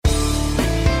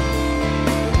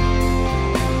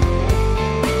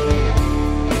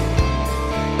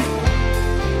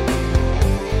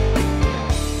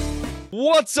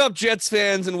What's up, Jets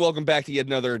fans, and welcome back to yet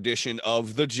another edition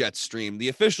of the Jets Stream, the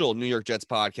official New York Jets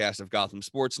podcast of Gotham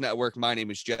Sports Network. My name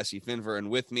is Jesse Finver, and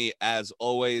with me, as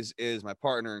always, is my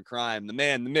partner in crime, the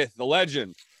man, the myth, the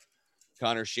legend,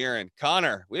 Conor Sheeran.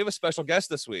 Conor, we have a special guest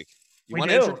this week. You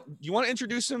want to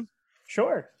introduce him?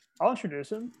 Sure, I'll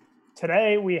introduce him.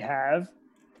 Today we have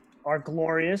our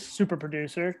glorious super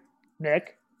producer,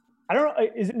 Nick. I don't know,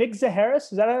 is it Nick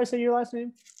Zararis? Is that how I say your last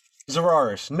name?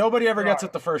 Zararis. Nobody ever gets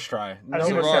it the first try.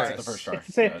 Nobody gets it the first try.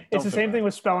 It's the same thing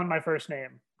with spelling my first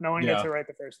name. No one gets it right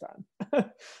the first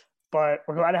time. But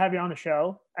we're glad to have you on the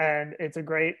show, and it's a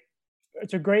great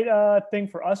thing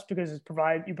for us because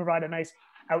you provide a nice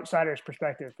outsider's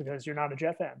perspective because you're not a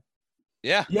Jet fan.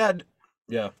 Yeah.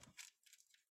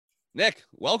 Nick,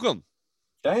 welcome.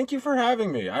 Thank you for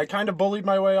having me. I kind of bullied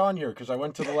my way on here because I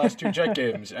went to the last two Jet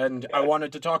games and I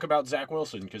wanted to talk about Zach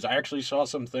Wilson because I actually saw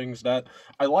some things that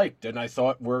I liked and I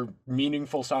thought were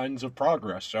meaningful signs of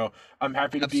progress. So I'm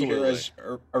happy to be here as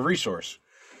a resource.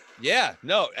 Yeah,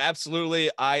 no,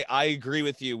 absolutely. I agree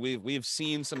with you. We've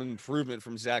seen some improvement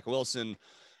from Zach Wilson.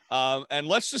 And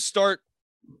let's just start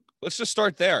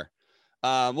there.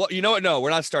 Well, you know what? No, we're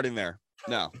not starting there.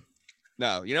 No,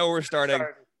 you know where we're starting?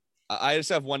 I just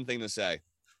have one thing to say.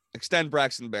 Extend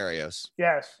Braxton Berrios.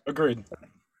 Yes. Agreed.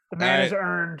 The man has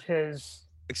earned his...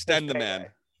 Extend the man.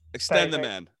 Extend the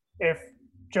man. If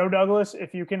Joe Douglas,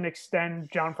 if you can extend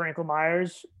John Franklin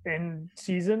Myers in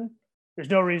season, there's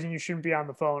no reason you shouldn't be on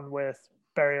the phone with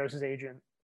Berrios' agent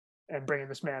and bringing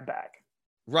this man back.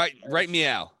 Right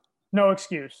meow. No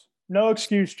excuse. No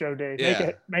excuse, Joe D.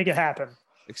 Yeah. Make it happen.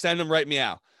 Extend him right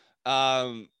meow.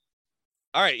 All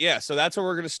right, yeah, so that's where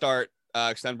we're going to start.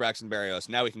 Extend Braxton Berrios.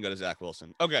 Now we can go to Zach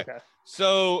Wilson. Okay.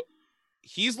 So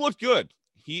he's looked good.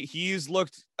 He's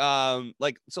looked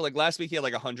like last week he had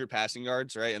like 100 passing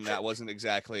yards, right? And that wasn't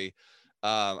exactly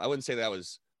I wouldn't say that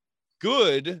was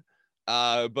good,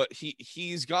 but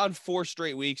he's gone 4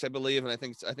 straight weeks, I believe, and I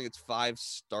think it's 5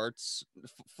 starts,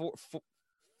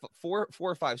 4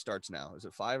 or 5 starts now. Is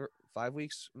it 5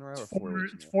 weeks in a row or 4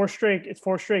 weeks? It's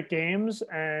 4 straight games,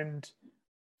 and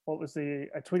what was I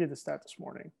tweeted the stat this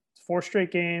morning. 4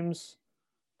 straight games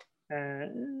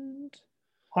and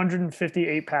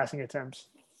 158 passing attempts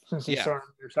since he started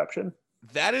the interception.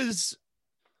 That is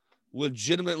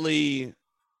legitimately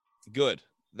good.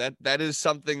 That is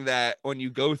something that when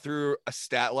you go through a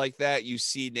stat like that, you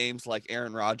see names like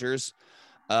Aaron Rodgers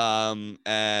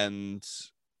and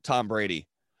Tom Brady.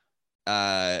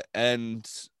 And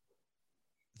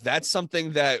that's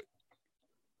something that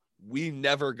we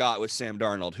never got with Sam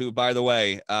Darnold, who, by the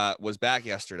way, was back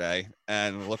yesterday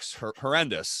and looks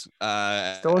horrendous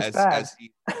as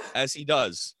he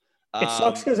does. It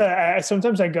sucks because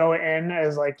sometimes I go in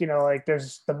as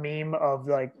there's the meme of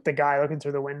like the guy looking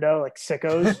through the window, like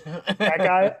sickos. That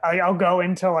guy. I'll go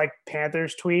into like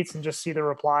Panthers tweets and just see the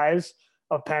replies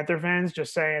of Panther fans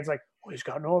just saying it's like, well, he's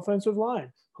got no offensive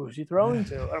line. Who's he throwing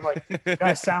to? And I'm like, you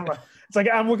guys sound like it's like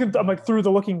I'm like through the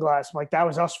looking glass. I'm like, that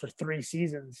was us for 3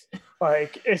 seasons.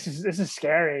 Like this is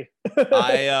scary. You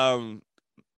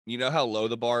know how low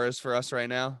the bar is for us right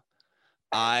now?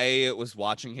 I was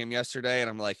watching him yesterday and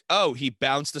I'm like, oh, he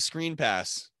bounced a screen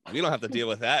pass. We don't have to deal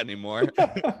with that anymore.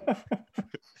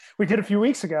 We did a few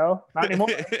weeks ago. Not anymore.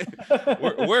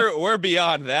 we're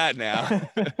beyond that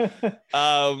now.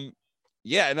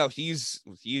 Yeah, no, he's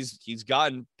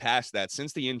gotten past that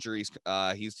since the injuries.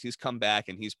 He's come back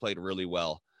and he's played really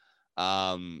well.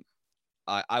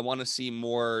 I want to see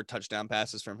more touchdown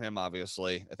passes from him.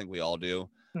 Obviously, I think we all do.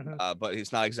 Mm-hmm. But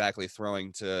he's not exactly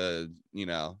throwing to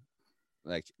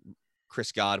like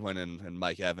Chris Godwin and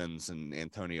Mike Evans and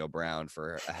Antonio Brown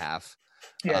for a half.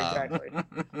 Yeah, exactly.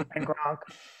 And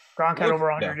Gronk had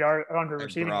over 100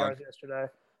 receiving yards yesterday.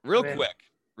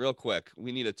 Real quick,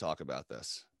 we need to talk about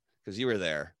this. Because you were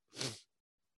there,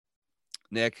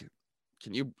 Nick.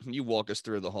 Can you walk us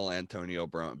through the whole Antonio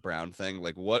Brown thing?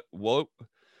 Like, where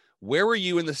were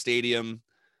you in the stadium?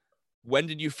 When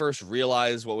did you first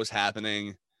realize what was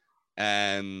happening?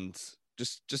 And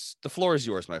just the floor is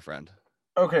yours, my friend.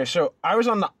 Okay, so I was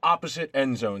on the opposite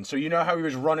end zone. So you know how he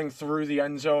was running through the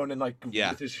end zone and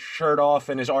with his shirt off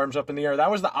and his arms up in the air? That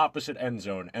was the opposite end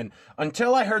zone. And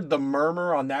until I heard the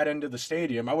murmur on that end of the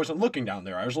stadium, I wasn't looking down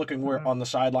there. I was looking on the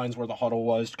sidelines where the huddle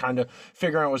was, kind of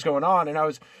figuring out what's going on. And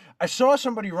I saw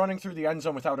somebody running through the end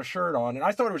zone without a shirt on, and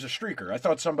I thought it was a streaker. I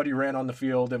thought somebody ran on the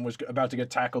field and was about to get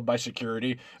tackled by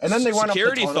security. And then they went up the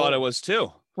tunnel. Security thought it was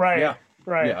too. Right. Yeah.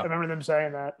 Right. Yeah. I remember them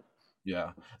saying that.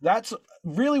 Yeah, that's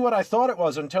really what I thought it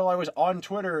was until I was on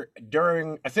Twitter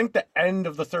during, I think, the end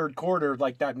of the third quarter,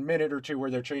 like that minute or two where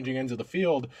they're changing ends of the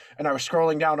field. And I was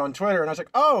scrolling down on Twitter and I was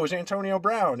like, oh, it was Antonio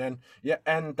Brown. And yeah,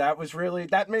 and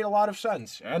that made a lot of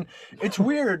sense. And it's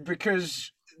weird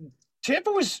because Tampa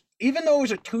was, even though it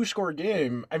was a 2-score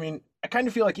game, I mean, I kind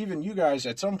of feel like even you guys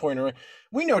at some point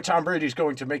we know Tom Brady's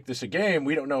going to make this a game.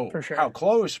 We don't know how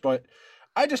close, but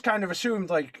I just kind of assumed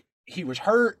like he was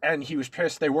hurt and he was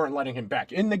pissed they weren't letting him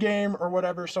back in the game or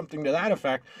whatever, something to that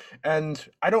effect. And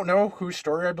I don't know whose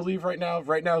story I believe right now.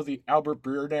 Right now, the Albert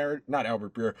Breer, not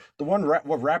Albert Breer, the one what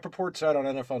Rappaport said on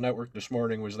NFL Network this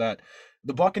morning was that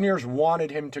the Buccaneers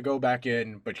wanted him to go back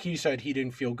in, but he said he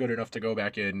didn't feel good enough to go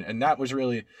back in. And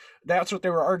that's what they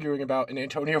were arguing about. And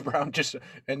Antonio Brown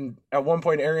and at one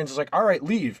point, Arians was like, all right,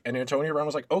 leave. And Antonio Brown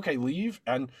was like, okay, leave,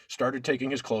 and started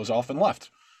taking his clothes off and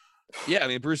left. Yeah, I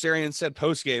mean, Bruce Arians said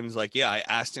post game, he's like, yeah, I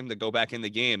asked him to go back in the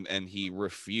game and he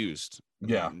refused.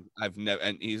 Yeah.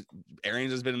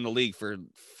 Arians has been in the league for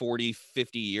 40,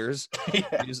 50 years.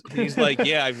 Yeah. He's like,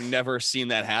 yeah, I've never seen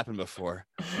that happen before.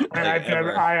 And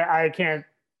I can't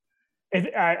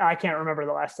remember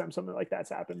the last time something like that's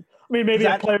happened. I mean, maybe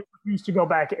a player refused to go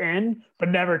back in, but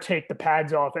never take the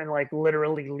pads off and like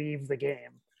literally leave the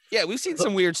game. Yeah, we've seen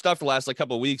some weird stuff the last like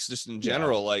couple of weeks, just in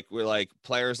general. Yeah. Like we're like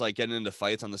players like getting into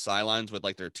fights on the sidelines with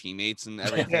like their teammates and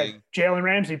everything. Yeah, Jalen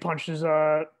Ramsey punched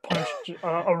a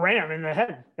ram in the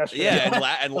head.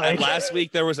 Yeah, and last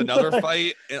week there was another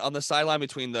fight on the sideline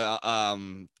between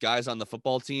the guys on the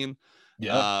football team.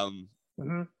 Yeah.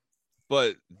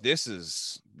 But this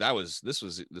was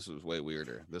way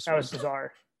weirder. This was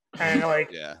bizarre, and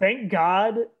like thank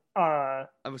God. I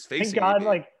was facing. Thank God,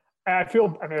 like. I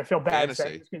feel bad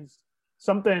saying this because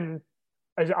something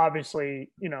is obviously,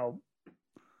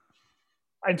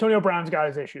 Antonio Brown's got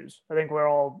his issues. I think we're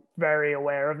all very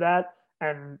aware of that.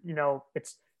 And,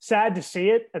 it's sad to see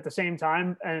it at the same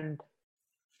time. And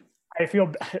I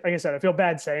feel, like I said, I feel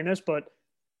bad saying this, but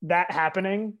that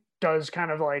happening does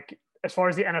kind of like, as far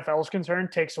as the NFL is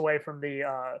concerned, takes away from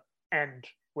the end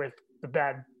with the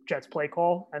bad Jets play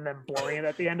call and then blowing it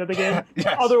at the end of the game.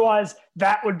 Yes. Otherwise,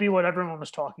 that would be what everyone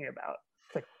was talking about.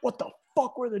 It's like, what the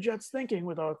fuck were the Jets thinking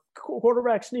with a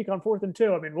quarterback sneak on 4th and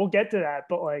 2? I mean, we'll get to that,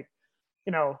 but like,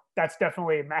 that's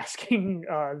definitely masking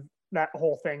that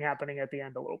whole thing happening at the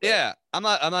end a little bit. Yeah, I'm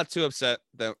not too upset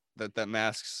that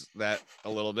masks that a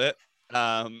little bit.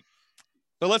 But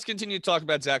let's continue to talk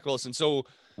about Zach Wilson. So,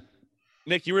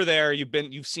 Nick, you were there.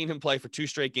 You've seen him play for 2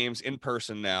 straight games in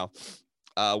person now.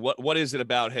 What is it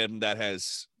about him that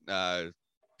has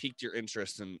piqued your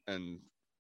interest and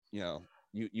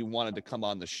you wanted to come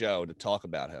on the show to talk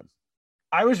about him?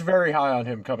 I was very high on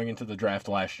him coming into the draft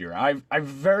last year. I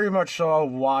very much saw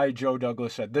why Joe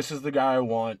Douglas said, this is the guy I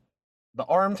want. The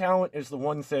arm talent is the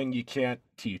one thing you can't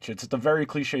teach. It's the very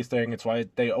cliche thing. It's why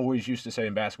they always used to say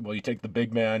in basketball, you take the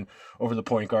big man over the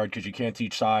point guard because you can't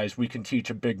teach size. We can teach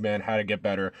a big man how to get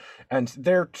better. And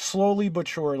they're slowly but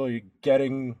surely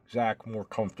getting Zach more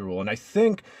comfortable. And I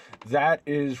think that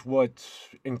is what's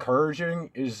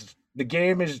encouraging is the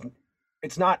game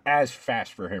it's not as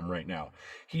fast for him right now.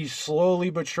 He's slowly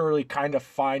but surely kind of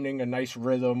finding a nice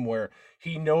rhythm where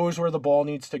he knows where the ball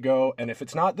needs to go. And if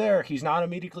it's not there, he's not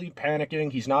immediately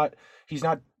panicking. He's not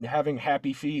having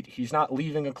happy feet. He's not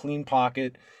leaving a clean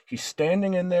pocket. He's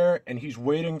standing in there and he's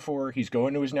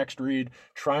going to his next read,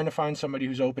 trying to find somebody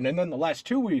who's open. And then the last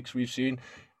 2 weeks we've seen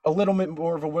a little bit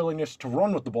more of a willingness to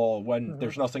run with the ball when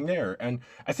there's nothing there. And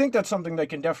I think that's something they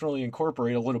can definitely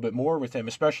incorporate a little bit more with him,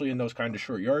 especially in those kind of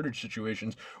short yardage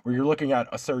situations where you're looking at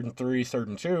a 3rd and 3, 3rd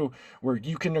and 2, where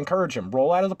you can encourage him,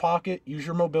 roll out of the pocket, use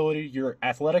your mobility. You're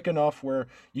athletic enough where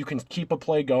you can keep a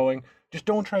play going. Just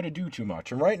don't try to do too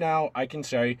much. And right now I can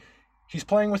say he's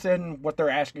playing within what they're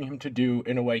asking him to do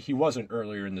in a way he wasn't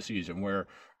earlier in the season, where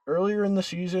earlier in the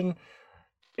season,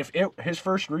 his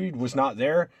first read was not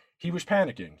there, he was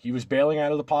panicking. He was bailing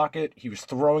out of the pocket. He was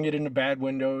throwing it into bad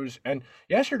windows. And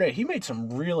yesterday, he made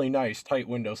some really nice tight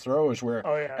window throws where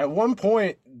at one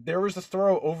point, there was a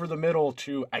throw over the middle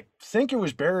to, I think it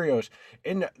was Berrios,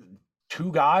 and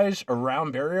 2 guys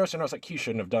around Berrios. And I was like, he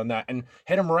shouldn't have done that, and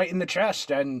hit him right in the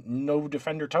chest, and no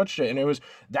defender touched it. And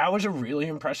that was a really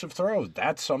impressive throw.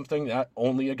 That's something that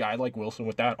only a guy like Wilson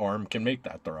with that arm can make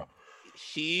that throw.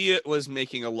 He was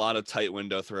making a lot of tight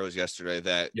window throws yesterday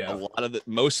that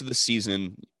most of the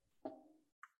season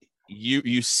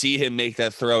you see him make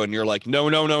that throw and you're like, no.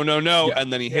 Yeah.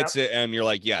 And then he hits it and you're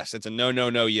like, yes, it's a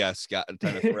no, yes, got a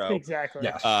ton of throw. Exactly.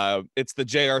 Yes. It's the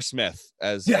J.R. Smith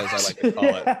as I like to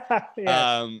call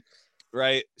it.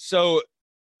 Right. So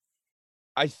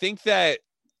I think that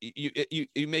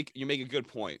you make a good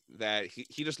point that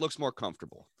he just looks more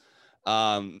comfortable.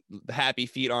 The happy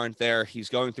feet aren't there. He's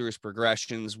going through his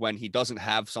progressions. When he doesn't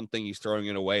have something, he's throwing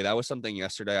it away. That was something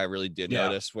yesterday I really did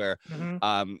notice, where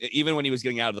even when he was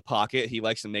getting out of the pocket, he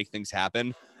likes to make things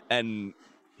happen, and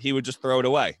he would just throw it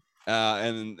away.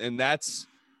 And that's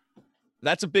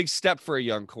a big step for a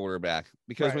young quarterback,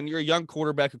 because when you're a young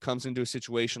quarterback who comes into a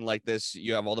situation like this,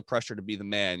 you have all the pressure to be the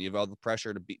man. You have all the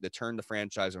pressure to turn the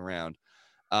franchise around.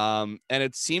 And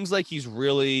it seems like he's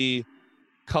really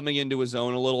coming into his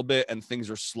own a little bit, and things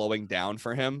are slowing down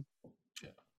for him.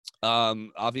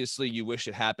 Obviously you wish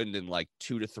it happened in like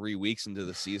 2 to 3 weeks into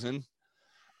the season.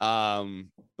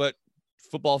 But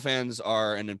football fans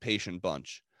are an impatient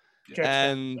bunch.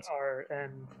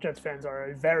 Jets fans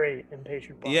are a very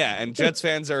impatient bunch. Yeah, and Jets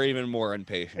fans are even more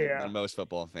impatient than most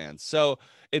football fans. So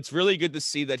it's really good to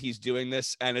see that he's doing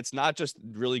this, and it's not just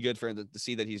really good for him to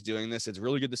see that he's doing this. It's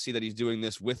really good to see that he's doing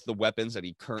this with the weapons that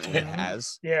he currently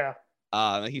has. Yeah.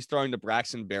 He's throwing to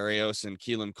Braxton Berrios and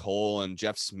Keelan Cole and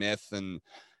Jeff Smith and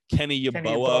Kenny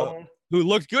Yeboah, who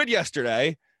looked good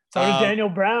yesterday. So did Daniel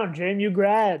Brown, JMU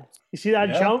grad. You see that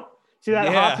jump? See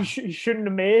that hop he shouldn't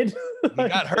have made? He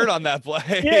got hurt on that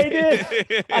play. Yeah, he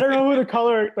did. I don't know who the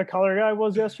color guy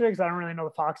was yesterday, because I don't really know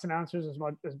the Fox announcers as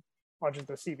much as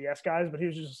the CBS guys, but he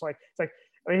was just like, it's like,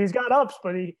 I mean, he's got ups,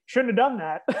 but he shouldn't have done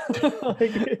that.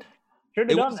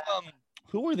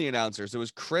 Who were the announcers? It was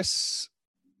Chris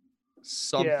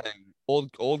something.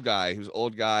 Old guy who's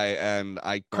old guy, and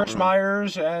Chris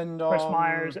Myers and forget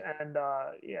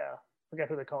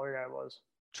who the color guy was.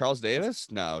 Charles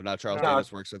Davis? No, not Charles Davis.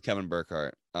 Works with Kevin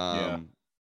Burkhardt. I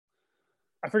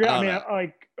forget. I mean,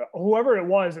 like whoever it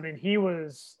was. I mean, he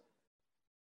was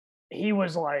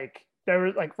like, there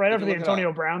was like right after the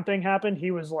Antonio Brown thing happened,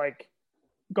 he was like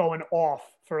going off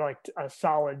for like a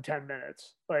solid 10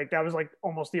 minutes. Like that was like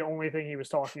almost the only thing he was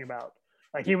talking about.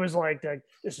 Like he was like,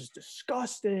 this is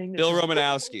disgusting. Bill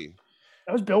Romanowski.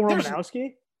 That was Bill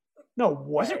Romanowski? No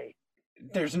way.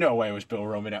 There's no way it was Bill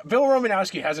Romanowski. Bill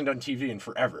Romanowski hasn't done TV in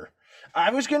forever. I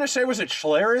was going to say, was it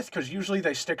Schlereth? Because usually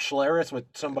they stick Schlereth with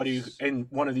somebody in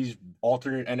one of these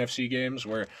alternate NFC games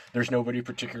where there's nobody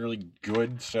particularly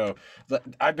good. So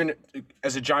I've been,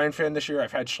 as a Giant fan this year,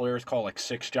 I've had Schlereth call like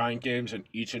 6 Giant games, and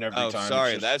each and every time. Oh,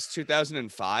 sorry. That's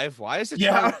 2005? Why is it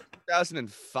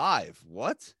 2005?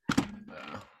 What?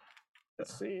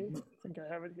 Let's see. I think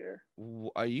I have it here.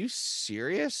 Are you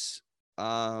serious?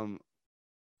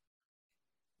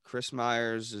 Chris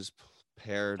Myers is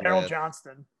paired with Daryl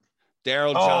Johnston.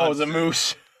 Oh, the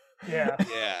Moose. Yeah.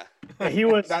 Yeah. He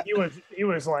was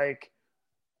like,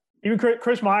 even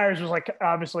Chris Myers was like,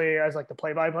 obviously as like the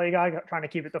play-by-play guy, trying to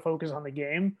keep it the focus on the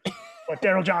game. But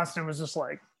Daryl Johnston was just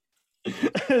like,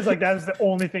 it's like that was the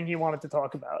only thing he wanted to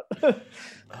talk about.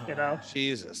 You know?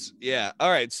 Jesus. Yeah. All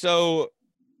right. So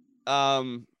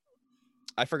I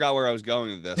forgot where I was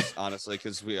going with this, honestly,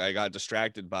 because I got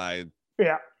distracted by.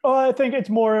 Yeah. Well, I think it's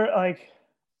more like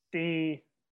the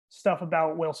stuff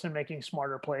about Wilson making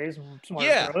smarter plays and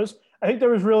smarter throws. I think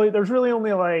there's really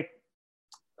only like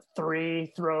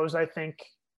 3 throws, I think,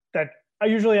 that I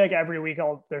usually like every week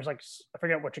there's like, I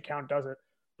forget which account does it,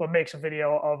 but makes a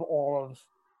video of all of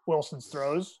Wilson's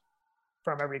throws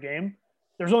from every game.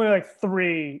 There's only like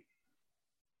 3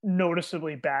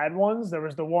 noticeably bad ones. There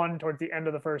was the one towards the end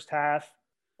of the first half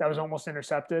that was almost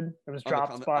intercepted. It was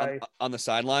dropped on the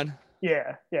sideline.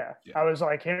 Yeah. I was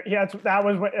like, that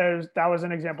was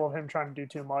an example of him trying to do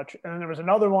too much. And then there was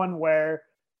another one where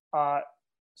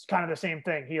it's kind of the same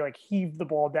thing. He like heaved the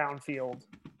ball downfield,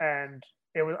 and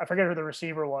it was, I forget who the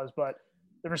receiver was, but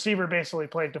the receiver basically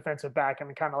played defensive back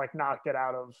and kind of like knocked it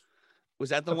out of. Was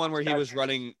that the one where he was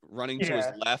running to his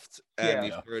left and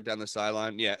he threw it down the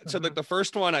sideline? Yeah. So the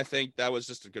first one, I think that was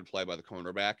just a good play by the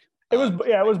cornerback. It was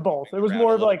it was both. It was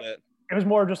more of like it was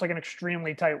more just like an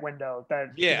extremely tight window that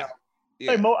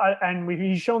and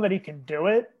he's shown that he can do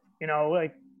it. You know,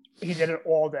 like he did it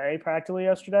all day practically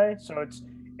yesterday. So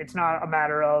it's not a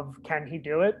matter of can he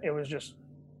do it. It was just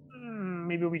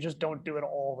maybe we just don't do it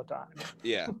all the time.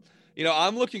 Yeah. You know,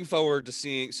 I'm looking forward to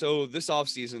seeing. So this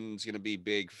offseason is going to be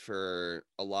big for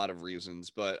a lot of reasons,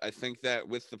 but I think that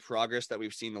with the progress that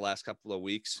we've seen the last couple of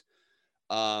weeks,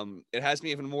 it has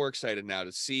me even more excited now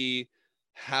to see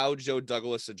how Joe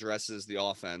Douglas addresses the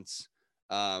offense,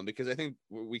 because I think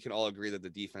we can all agree that the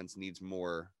defense needs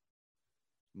more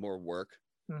work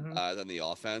than the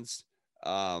offense.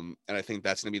 And I think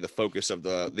that's going to be the focus of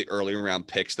the early round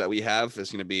picks that we have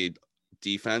is going to be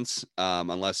defense,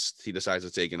 unless he decides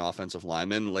to take an offensive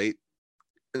lineman late,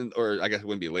 or I guess it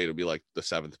wouldn't be late. It would be like the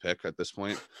 7th pick at this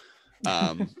point.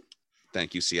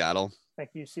 Thank you, Seattle.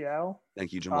 Thank you, Seattle.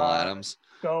 Thank you, Jamal Adams.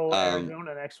 Go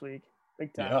Arizona next week.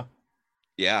 Big time.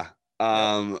 Yeah.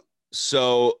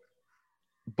 So,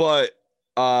 but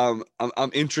I'm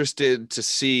interested to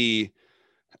see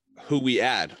who we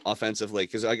add offensively,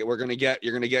 because you're gonna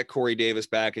get Corey Davis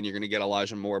back and you're gonna get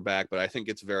Elijah Moore back, but I think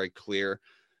it's very clear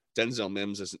Denzel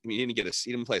Mims is. I mean, he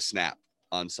didn't play a snap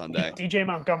on Sunday. DJ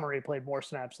Montgomery played more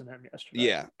snaps than him yesterday.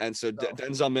 Yeah, and so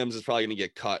Denzel Mims is probably gonna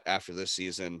get cut after this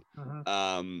season.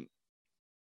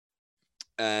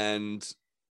 And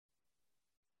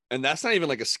that's not even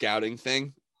like a scouting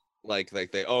thing. Like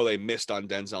they missed on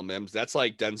Denzel Mims. That's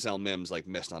like Denzel Mims like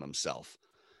missed on himself.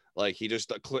 Like he just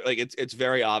like it's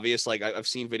very obvious. Like I've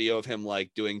seen video of him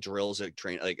like doing drills at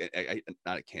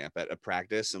not at camp, at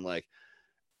practice, and like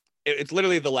it's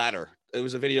literally the ladder. It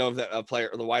was a video of the player,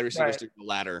 the wide receivers doing the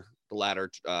ladder,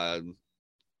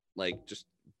 like just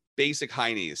basic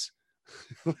high knees.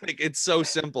 Like it's so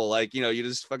simple. Like, you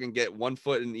just fucking get 1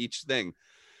 foot in each thing,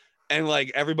 and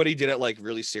like everybody did it like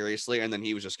really seriously, and then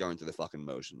he was just going through the fucking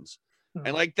motions.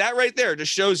 And like that right there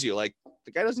just shows you like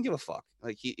the guy doesn't give a fuck.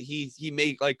 Like he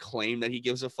may like claim that he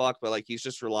gives a fuck, but like he's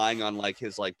just relying on like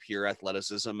his like pure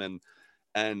athleticism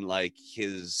and like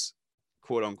his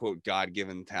quote unquote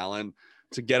God-given talent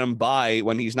to get him by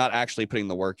when he's not actually putting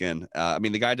the work in. I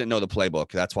mean, the guy didn't know the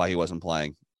playbook. That's why he wasn't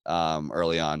playing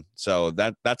early on. So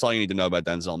that's all you need to know about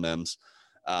Denzel Mims.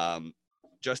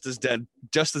 Just as dead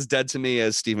to me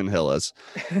as Stephen Hill is.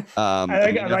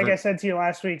 I said to you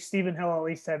last week, Stephen Hill at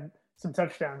least had some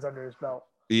touchdowns under his belt.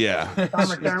 Yeah.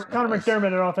 Connor McDermott,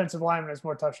 an offensive lineman, has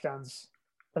more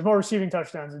receiving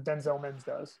touchdowns than Denzel Mims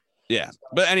does. Yeah. So.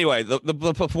 But anyway,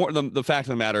 the fact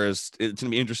of the matter is it's going to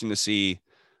be interesting to see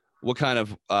what kind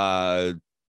of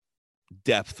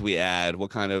depth we add.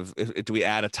 What kind of, do we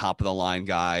add a top of the line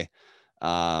guy?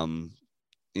 Obviously,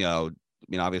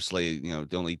 the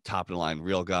only top of the line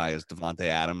real guy is Devontae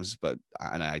Adams,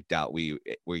 and I doubt we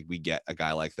get a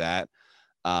guy like that.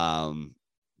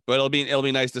 But it'll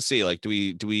be nice to see. Like, do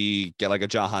we get like a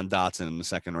Jahan Dotson in the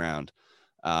second round?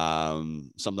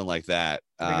 Something like that.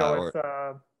 We go with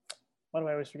why do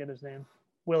I always forget his name?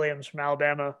 Williams from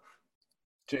Alabama.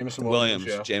 Jameson Williams.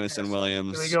 Do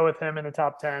we go with him in the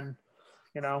top 10?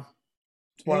 It's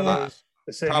one of those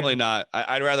decisions. Probably not.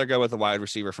 I'd rather go with a wide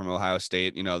receiver from Ohio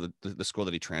State. The school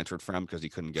that he transferred from, because he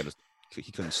couldn't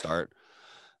start.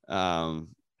 Hey,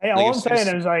 all I'm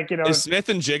saying is like, is Smith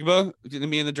and Jigba going to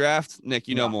be in the draft? Nick,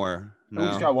 you know more. No,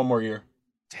 he's got one more year.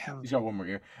 Damn, he's got one more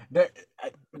year.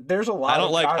 There's a lot. I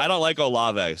don't like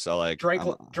Olave, so like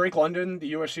Drake London,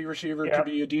 the USC receiver, could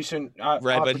be a decent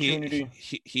opportunity. But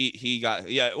he got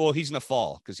Well, he's in the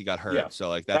fall because he got hurt. Yeah. So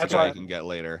like that's a guy you can get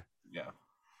later. Yeah.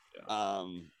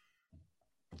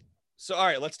 So all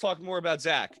right, let's talk more about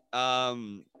Zach.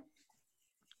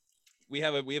 We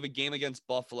have a game against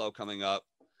Buffalo coming up.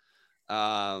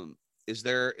 What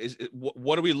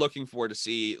are we looking for to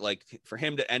see, like, for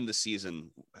him to end the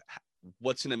season?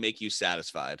 What's going to make you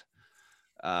satisfied?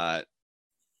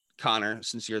 Connor,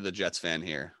 since you're the Jets fan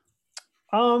here.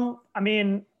 I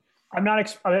mean, I'm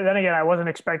not, then again, I wasn't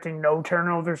expecting no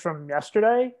turnovers from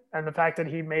yesterday. And the fact that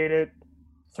he made it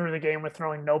through the game with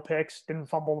throwing no picks, didn't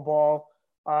fumble the ball.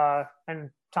 And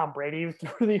Tom Brady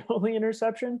threw the only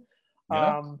interception.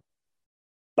 Yeah.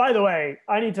 By the way,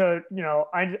 I need to,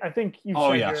 I think you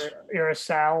said you're a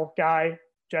Sal guy,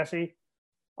 Jesse.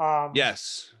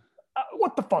 Yes.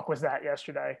 What the fuck was that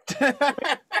yesterday?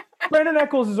 Brandon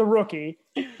Echols is a rookie.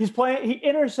 He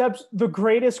intercepts the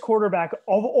greatest quarterback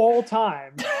of all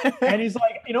time. And he's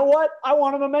like, you know what? I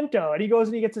want a memento. And he goes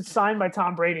and he gets it signed by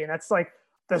Tom Brady. And that's like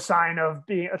a sign of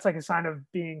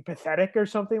being pathetic or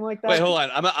something like that. Wait, hold on.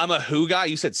 I'm a who guy?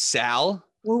 You said Sal?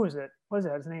 Who was it? What is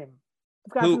that his name?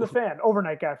 The guy from the Fan,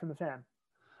 overnight guy from the Fan.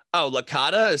 Oh,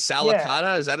 Licata? Is Sal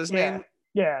Licata? Is that his name?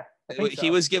 Yeah. He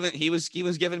was giving people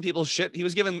shit. He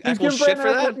was giving Echols shit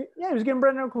for that. Yeah, he was giving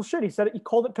Brandon Echols shit. He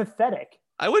called it pathetic.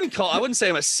 I wouldn't say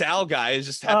I'm a Sal guy. It's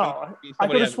just happened to be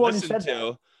somebody I've listened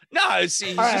to. No, he's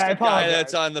just a guy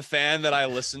that's on the Fan that I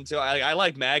listen to. I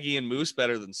like Maggie and Moose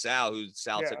better than Sal, who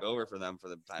took over for them for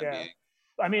the time being.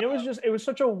 I mean, it was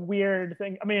such a weird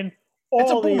thing. I mean,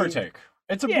 it's a boomer take.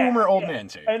 It's a boomer old man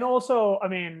take. And also, I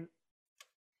mean,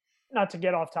 not to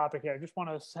get off topic here, I just want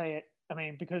to say it. I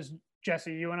mean, because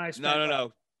Jesse, you and I spent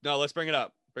no. Let's bring it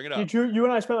up. You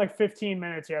and I spent like 15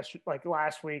 minutes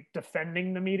last week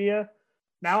defending the media.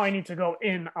 Now I need to go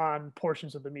in on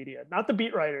portions of the media, not the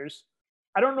beat writers.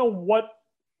 I don't know what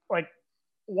the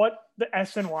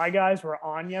SNY guys were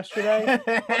on yesterday.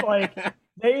 But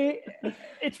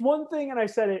it's one thing, and I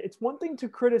said it's one thing to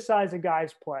criticize a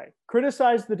guy's play,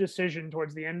 criticize the decision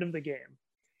towards the end of the game.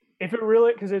 if it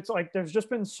really, because it's like there's just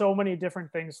been so many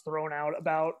different things thrown out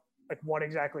about like what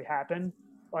exactly happened.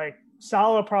 Like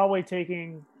Saleh probably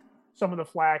taking some of the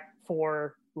flack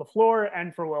for LaFleur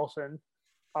and for Wilson.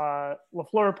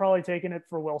 LaFleur probably taking it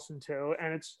for Wilson too.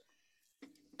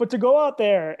 But to go out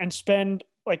there and spend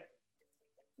like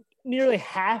nearly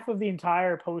half of the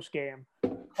entire post game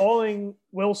calling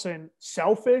Wilson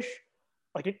selfish,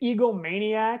 like an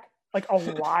egomaniac, like a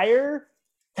liar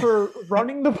for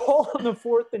running the ball on the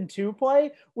 4th and 2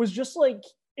 play was just like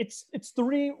it's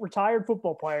 3 retired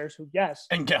football players who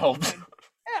and Gelbs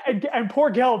and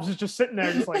poor Gelbs is just sitting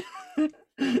there just like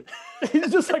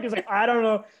he's like I don't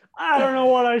know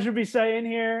what I should be saying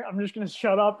here. I'm just gonna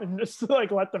shut up and just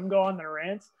like let them go on their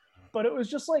rants. But it was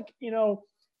just like,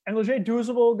 and Leger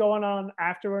Douzable going on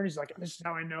afterward. He's like, this is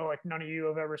how I know like none of you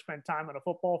have ever spent time on a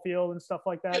football field and stuff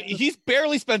like that. He's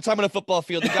barely spent time on a football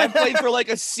field. The guy played for like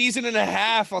a season and a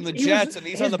half on the Jets, and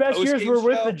he's on the best years were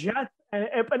with show. the Jets.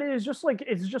 But it is just like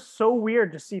it's just so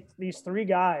weird to see these 3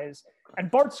 guys.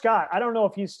 And Bart Scott, I don't know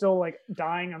if he's still like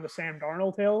dying on the Sam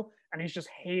Darnold hill, and he's just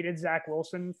hated Zach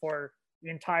Wilson for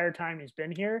the entire time he's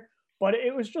been here. But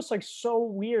it was just like so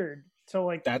weird to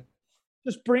like that.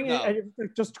 Just bring it,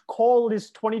 just call this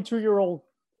 22-year-old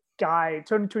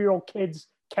kid's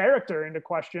character into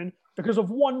question because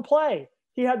of one play.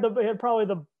 He had probably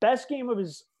the best game of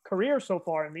his career so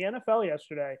far in the NFL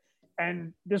yesterday,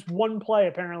 and this one play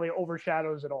apparently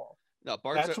overshadows it all. No,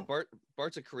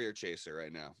 Bart's a career chaser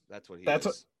right now. That's what he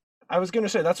is. I was going to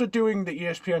say, that's what doing the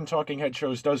ESPN talking head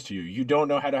shows does to you. You don't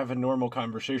know how to have a normal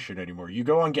conversation anymore. You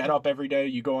go on Get Up every day.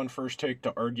 You go on First Take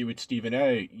to argue with Stephen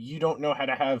A. You don't know how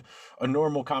to have a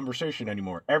normal conversation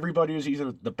anymore. Everybody is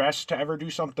either the best to ever do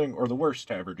something or the worst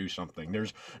to ever do something.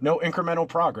 There's no incremental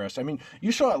progress. I mean,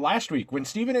 you saw it last week. When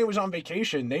Stephen A was on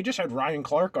vacation, they just had Ryan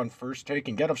Clark on First Take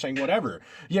and Get Up saying whatever.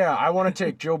 Yeah, I want to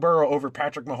take Joe Burrow over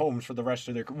Patrick Mahomes for the rest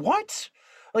of their career. What?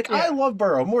 Like, yeah. I love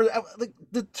Burrow more. Like,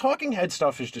 the talking head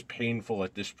stuff is just painful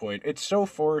at this point. It's so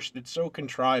forced. It's so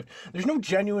contrived. There's no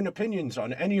genuine opinions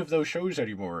on any of those shows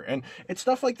anymore. And it's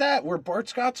stuff like that where Bart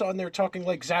Scott's on there talking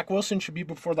like Zach Wilson should be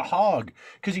before the hog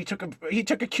because he took a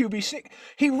QB sneak.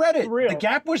 He read it. The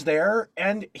gap was there,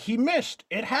 and he missed.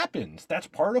 It happens. That's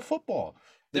part of football.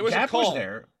 There was a call. Was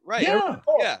there. Right. Yeah.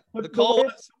 Yeah. The call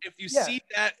was if you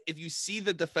see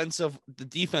the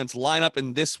defense line up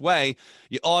in this way,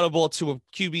 you audible to a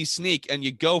QB sneak and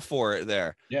you go for it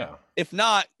there. Yeah. If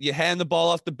not, you hand the ball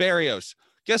off to Berrios.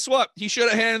 Guess what? He should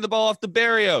have handed the ball off to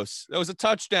Berrios. That was a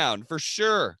touchdown for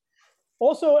sure.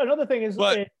 Also, another thing is,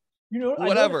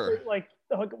 whatever. Like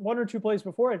 1 or 2 plays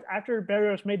before it, after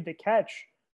Berrios made the catch,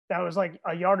 that was like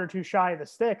a yard or 2 shy of the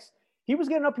sticks. He was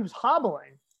getting up. He was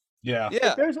hobbling. Yeah.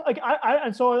 Like, there's like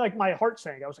and so like my heart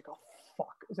sank. I was like, oh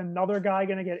fuck, is another guy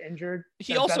gonna get injured?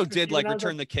 He also did like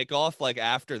return the kickoff like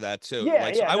after that too.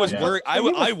 Yeah, so I was worried. I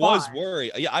was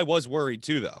worried. Yeah, I was worried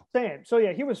too though. Same. So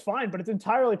yeah, he was fine, but it's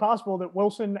entirely possible that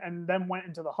Wilson and them went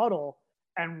into the huddle,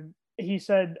 and he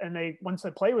said, and once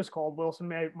the play was called, Wilson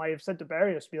might have said to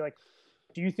Berrios, be like,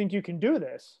 "Do you think you can do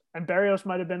this?" And Berrios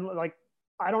might have been like,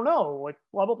 "I don't know," like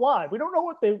blah blah blah. We don't know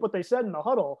what they said in the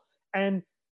huddle, and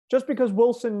just because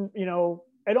Wilson,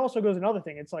 it also goes another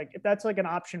thing. It's like if that's like an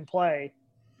option play,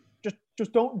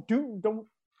 just don't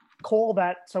call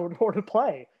that sort of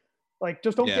play. Like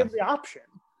just don't give the option.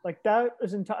 Like that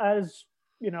isn't as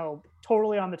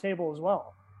totally on the table as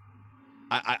well.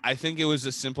 I think it was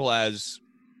as simple as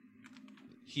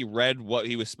he read what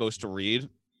he was supposed to read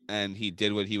and he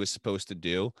did what he was supposed to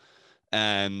do.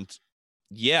 And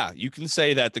yeah, you can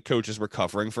say that the coaches were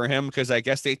covering for him because I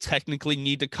guess they technically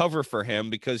need to cover for him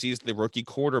because he's the rookie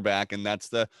quarterback. And that's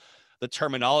the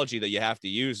terminology that you have to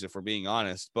use if we're being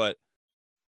honest. But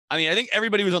I mean, I think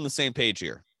everybody was on the same page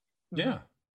here. Yeah.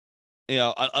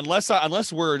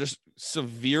 Unless we're just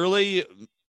severely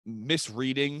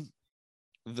misreading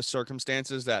the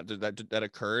circumstances that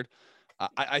occurred.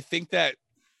 I think that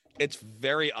it's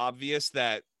very obvious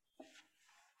that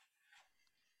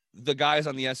the guys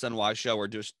on the SNY show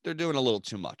they're doing a little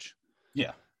too much.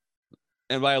 Yeah.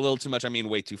 And by a little too much, I mean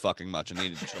way too fucking much and they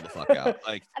need to chill the fuck out.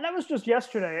 Like, and that was just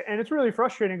yesterday. And it's really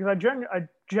frustrating because I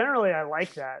generally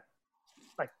like that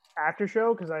like after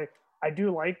show because I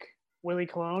do like Willie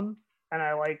Colon and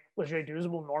I like Leger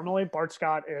Douzable normally. Bart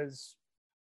Scott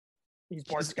he's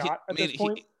Bart Scott at this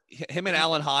point. Him and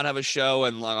Alan Hahn have a show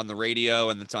and on the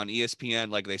radio and it's on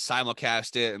ESPN. Like they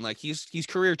simulcast it and like he's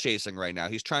career chasing right now.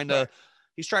 He's trying to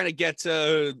get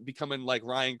to becoming like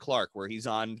Ryan Clark, where he's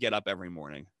on Get Up every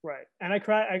morning. Right. And I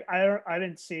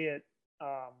didn't see it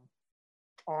I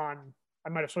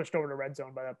might have switched over to Red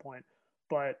Zone by that point,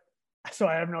 but so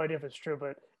I have no idea if it's true,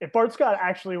 but if Bart Scott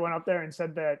actually went up there and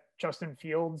said that Justin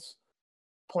Fields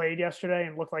played yesterday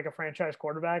and looked like a franchise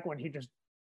quarterback when he just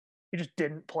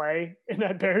didn't play in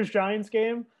that Bears Giants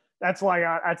game, that's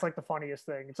like the funniest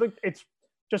thing. It's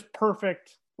just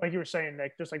perfect, like you were saying,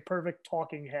 Nick, just like perfect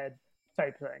talking head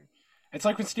type thing. It's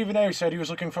like when Stephen A. said he was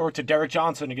looking forward to Derek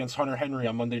Johnson against Hunter Henry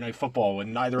on Monday Night Football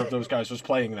when neither of those guys was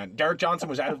playing that. Derek Johnson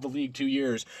was out of the league 2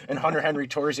 years, and Hunter Henry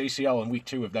tore his ACL in week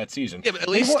 2 of that season. Yeah, but at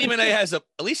least Stephen A. has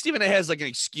like an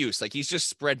excuse. Like he's just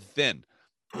spread thin.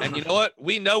 And you know what?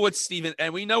 We know what Stephen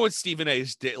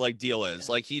A's deal is.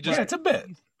 Like it's a bit.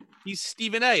 He's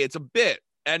Stephen A. It's a bit.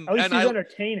 And at least he's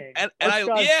entertaining. And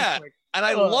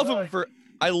I love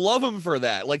him for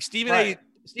that. Like Stephen A.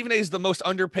 Stephen A. is the most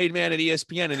underpaid man at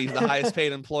ESPN, and he's the highest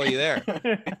paid employee there.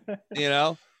 You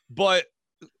know, but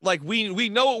like we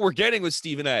know what we're getting with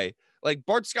Stephen A. Like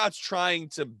Bart Scott's trying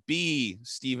to be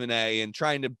Stephen A. and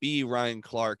trying to be Ryan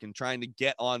Clark and trying to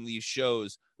get on these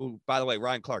shows. Who, by the way,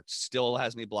 Ryan Clark still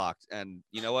has me blocked. And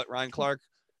you know what, Ryan Clark,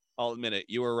 I'll admit it.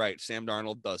 You were right. Sam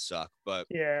Darnold does suck, but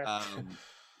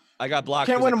I got blocked.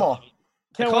 Can't win them all.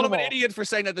 I called him an idiot for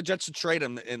saying that the Jets should trade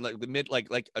him in like the mid, like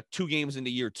 2 games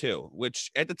into year 2, which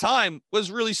at the time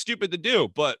was really stupid to do,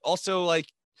 but also like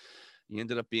he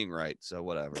ended up being right. So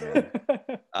whatever.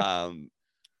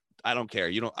 I don't care.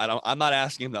 I'm not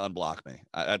asking him to unblock me.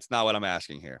 That's not what I'm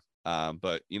asking here.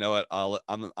 But you know what?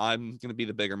 I'm going to be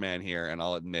the bigger man here, and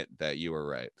I'll admit that you were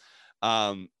right.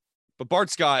 But Bart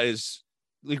Scott is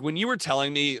like, when you were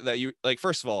telling me that you like,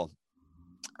 first of all,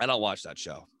 I don't watch that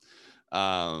show.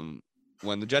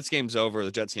 When the Jets game's over,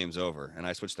 and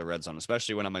I switch the Red Zone,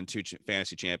 especially when I'm in 2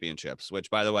 fantasy championships,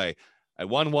 which by the way, I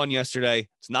won 1 yesterday.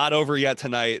 It's not over yet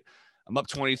tonight. I'm up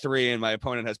 23 and my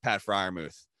opponent has Pat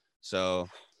Freiermuth. So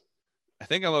I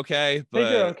think I'm okay, but I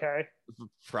think you're okay.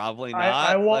 Probably not.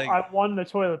 I won the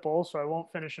toilet bowl, so I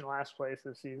won't finish in last place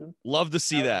this season. Love to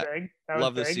see that.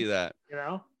 Love to see that. You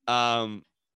know?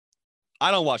 I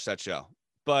don't watch that show,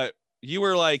 but you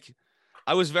were like,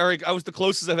 I was the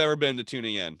closest I've ever been to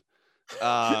tuning in.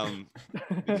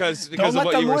 Because of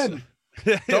what you were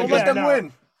don't let them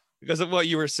win. Because of what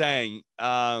you were saying.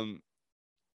 And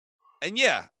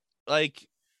yeah, like,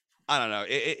 I don't know.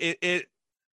 It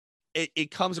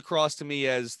comes across to me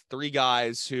as 3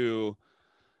 guys who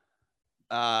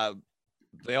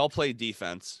they all played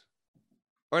defense.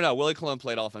 Or no, Willie Colon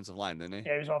played offensive line, didn't he?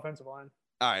 Yeah, he was offensive line.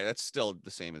 All right, that's still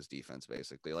the same as defense,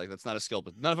 basically. Like, that's not a skill,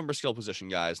 but none of them are skill position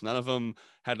guys. None of them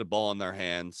had the ball in their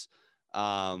hands.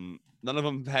 None of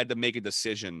them had to make a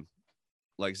decision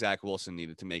like Zach Wilson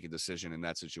needed to make a decision in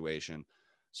that situation.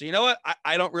 So you know what?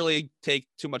 I don't really take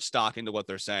too much stock into what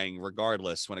they're saying,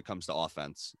 regardless, when it comes to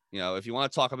offense. You know, if you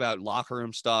want to talk about locker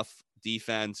room stuff,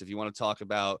 defense, if you want to talk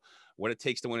about what it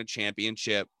takes to win a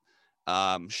championship,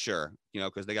 sure, you know,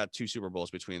 because they got 2 Super Bowls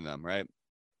between them, right?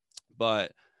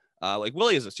 But like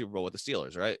Willie is a Super Bowl with the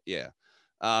Steelers, right? Yeah.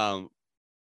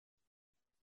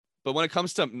 But when it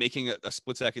comes to making a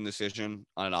split-second decision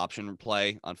on an option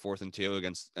play on 4th and 2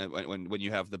 against when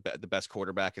you have the best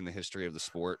quarterback in the history of the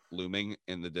sport looming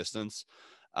in the distance,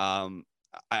 I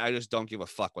just don't give a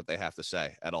fuck what they have to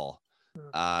say at all.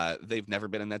 They've never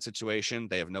been in that situation.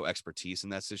 They have no expertise in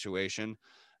that situation,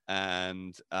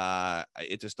 and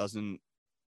it just doesn't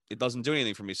do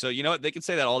anything for me. So you know what? They can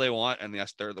say that all they want, and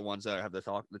yes, they're the ones that have the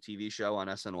TV show on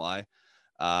SNY.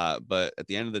 But at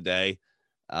the end of the day,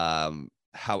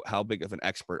 how big of an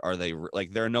expert are they?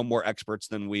 Like, there are no more experts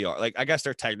than we are. Like, I guess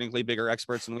they're technically bigger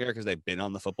experts than we are because they've been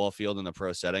on the football field in a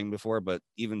pro setting before. But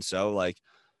even so, like,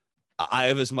 I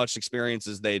have as much experience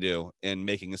as they do in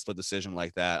making a split decision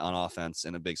like that on offense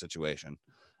in a big situation.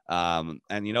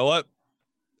 And you know what?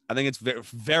 I think it's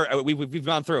very we've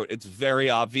gone through it. It's very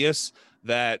obvious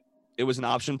that it was an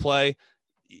option play.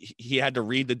 He had to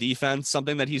read the defense,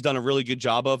 something that he's done a really good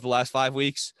job of the last 5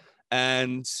 weeks,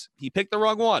 and he picked the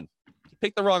wrong one.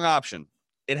 Pick the wrong option.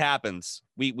 It happens.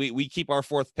 We keep our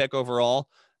 4th pick overall,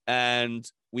 and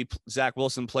Zach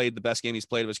Wilson played the best game he's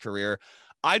played of his career.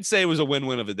 I'd say it was a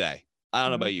win-win of the day. I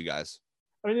don't know about you guys.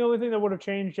 I mean, the only thing that would have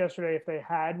changed yesterday if they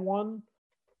had won.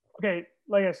 Okay,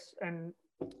 and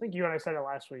I think you and I said it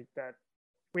last week that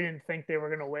we didn't think they were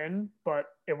going to win, but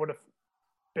it would have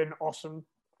been awesome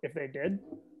if they did.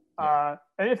 And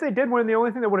if they did win, the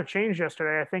only thing that would have changed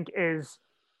yesterday, I think, is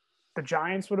the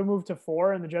Giants would have moved to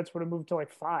 4 and the Jets would have moved to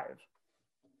like 5.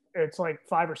 It's like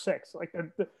 5 or 6. Like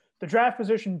the draft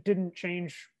position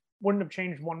wouldn't have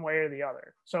changed one way or the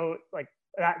other. So like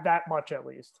that much at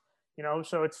least, you know,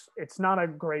 so it's not a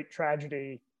great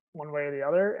tragedy one way or the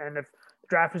other. And if the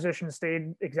draft position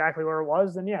stayed exactly where it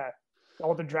was, then yeah,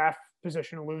 all the draft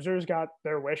position losers got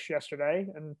their wish yesterday.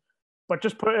 And but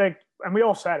just put it, and we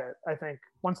all said it, I think,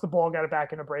 once the ball got it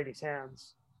back into Brady's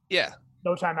hands. Yeah.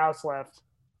 No timeouts left.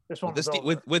 This one was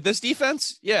over. With this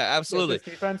defense? Yeah, absolutely. This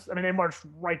defense, I mean, they marched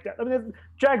right down. I mean,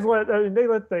 they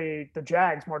let the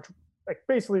Jags march, like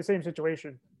basically the same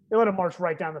situation. They let them march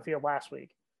right down the field last week.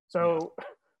 So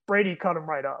Brady cut them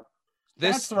right up.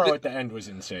 That throw at the end was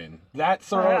insane. That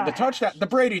throw, the touchdown, the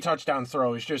Brady touchdown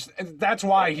throw is just, that's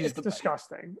why it's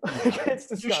disgusting. It's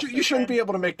disgusting. You shouldn't be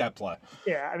able to make that play.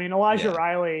 Yeah, I mean, Elijah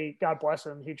Riley, God bless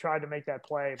him, he tried to make that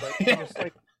play, but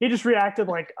he just reacted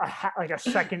like a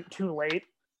second too late,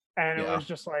 and it was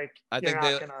just like, you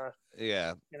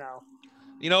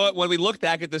know what? When we look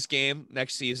back at this game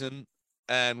next season,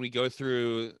 and we go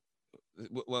through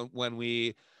when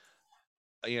we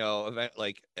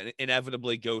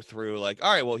inevitably go through like,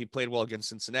 all right, well, he played well against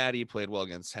Cincinnati, he played well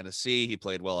against Tennessee, he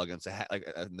played well against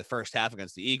in the first half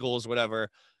against the Eagles, whatever.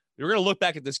 We're going to look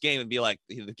back at this game and be like,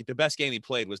 the best game he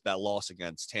played was that loss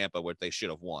against Tampa, where they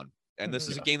should have won. And this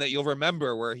is a game that you'll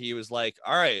remember where he was like,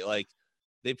 all right, like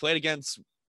they played against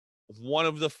one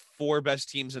of the 4 best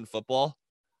teams in football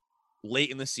late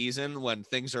in the season when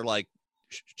things are like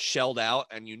shelled out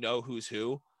and who's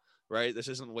who. Right, this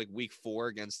isn't like week 4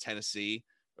 against Tennessee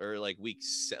or like week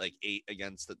 8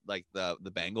 against the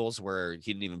Bengals where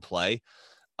he didn't even play.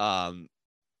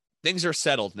 Things are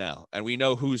settled now, and we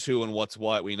know who's who and what's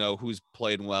what. We know who's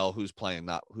playing well, who's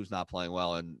not playing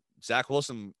well. And Zach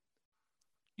Wilson,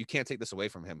 you can't take this away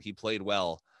from him. He played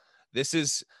well. This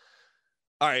is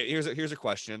all right. Here's a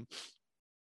question.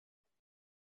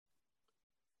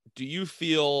 Do you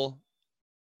feel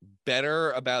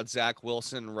better about Zach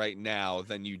Wilson right now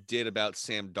than you did about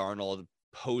Sam Darnold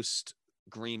post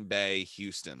Green Bay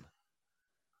Houston?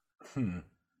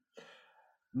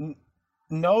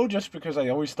 No, just because I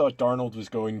always thought Darnold was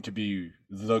going to be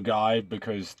the guy,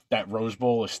 because that Rose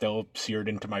Bowl is still seared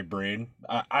into my brain.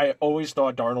 I always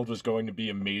thought Darnold was going to be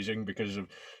amazing because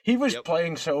he was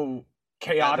playing so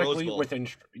chaotically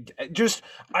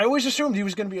I always assumed he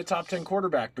was going to be a top 10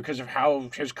 quarterback because of how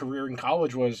his career in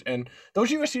college was. And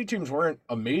those USC teams weren't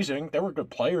amazing. There were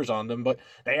good players on them, but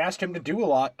they asked him to do a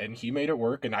lot and he made it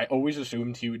work. And I always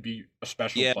assumed he would be a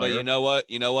special player. But you know what?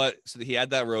 So he had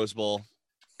that Rose Bowl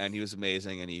and he was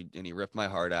amazing, and he ripped my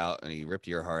heart out and he ripped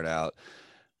your heart out.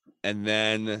 And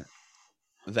then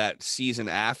that season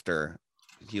after,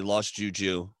 he lost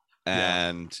Juju.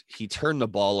 And he turned the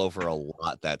ball over a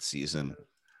lot that season.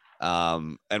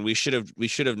 And we should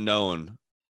have known.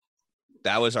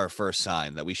 That was our first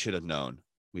sign that we should have known.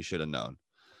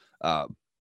 But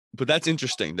that's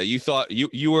interesting that you thought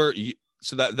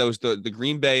so that those the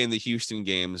Green Bay and the Houston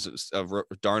games of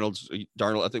Darnold,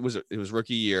 I think it was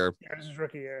rookie year. Yeah, this is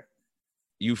rookie year.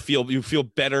 You feel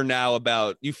better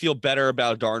about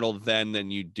Darnold then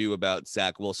than you do about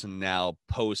Zach Wilson now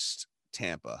post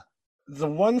Tampa. The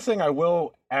one thing I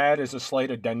will add is a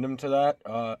slight addendum to that.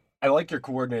 I like your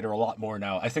coordinator a lot more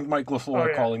now. I think Mike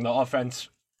LaFleur calling the offense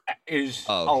is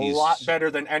a lot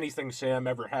better than anything Sam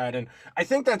ever had. And I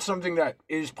think that's something that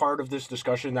is part of this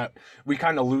discussion that we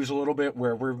kind of lose a little bit,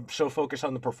 where we're so focused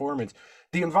on the performance.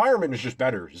 The environment is just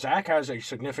better. Zach has a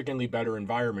significantly better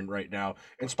environment right now,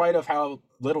 in spite of how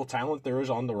little talent there is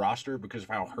on the roster because of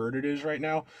how hurt it is right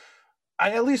now.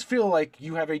 I at least feel like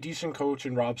you have a decent coach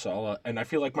in Rob Saleh, and I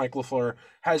feel like Mike LaFleur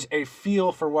has a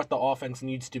feel for what the offense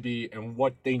needs to be and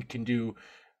what they can do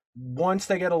once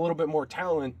they get a little bit more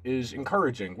talent is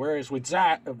encouraging. Whereas with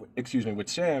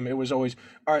Sam, it was always,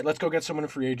 all right, let's go get someone in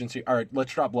free agency. All right,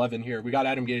 let's drop Levin here. We got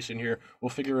Adam Gase in here. We'll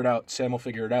figure it out. Sam will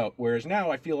figure it out. Whereas now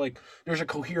I feel like there's a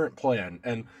coherent plan.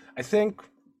 And I think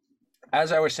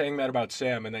as I was saying that about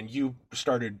Sam, and then you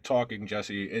started talking,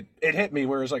 Jesse, it hit me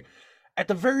where it was like, at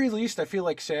the very least, I feel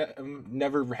like Sam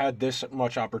never had this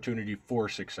much opportunity for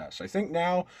success. I think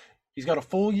now he's got a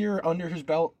full year under his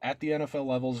belt at the NFL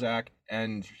level, Zach,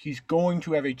 and he's going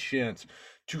to have a chance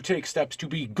to take steps to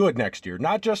be good next year.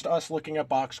 Not just us looking at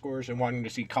box scores and wanting to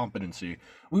see competency.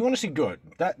 We want to see good.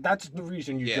 That's the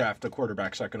reason you draft a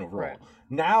quarterback second overall. Right.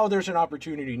 Now there's an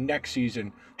opportunity next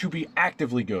season to be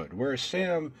actively good, whereas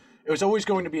Sam, it was always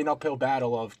going to be an uphill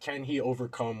battle of can he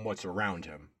overcome what's around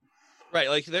him. Right,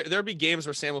 like there'll be games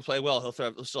where Sam will play well. He'll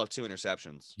still have 2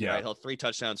 interceptions. Yeah, right? He'll have 3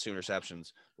 touchdowns, 2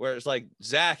 interceptions. Whereas like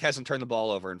Zach hasn't turned the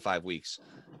ball over in 5 weeks.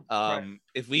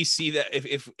 If we see that,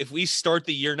 if we start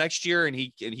the year next year and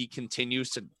he continues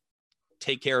to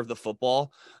take care of the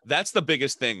football, that's the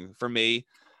biggest thing for me.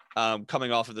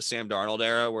 Coming off of the Sam Darnold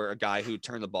era, where a guy who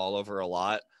turned the ball over a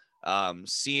lot,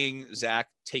 seeing Zach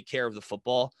take care of the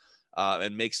football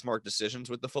and make smart decisions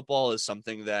with the football is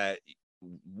something that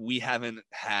we haven't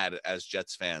had as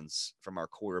Jets fans from our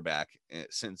quarterback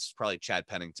since probably Chad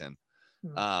Pennington.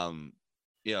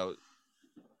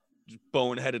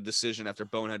 boneheaded decision after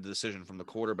boneheaded decision from the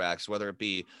quarterbacks, whether it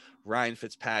be Ryan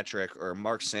Fitzpatrick or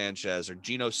Mark Sanchez or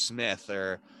Geno Smith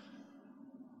or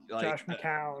Josh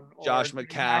McCown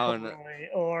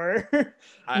or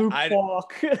Luke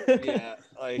Falk. Yeah,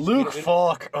 Luke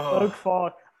Falk. Luke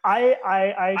Falk.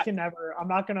 I can never. I'm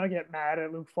not gonna get mad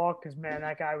at Luke Falk because man,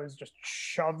 that guy was just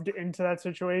shoved into that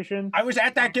situation. I was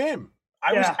at that game.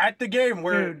 I was at the game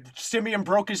where Simeon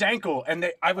broke his ankle, and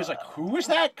I was like, "Who is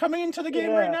that coming into the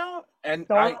game right now?" And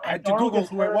I had to Google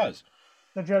who it was.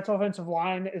 The Jets' offensive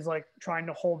line is like trying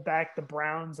to hold back the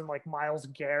Browns and like Myles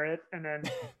Garrett, and then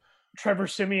Trevor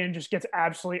Simeon just gets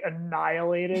absolutely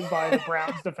annihilated by the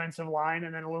Browns' defensive line,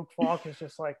 and then Luke Falk is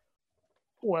just like,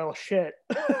 well, shit.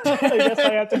 I guess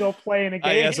I have to go play in a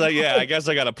game. I guess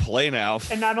I got to play now.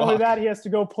 And not only that, he has to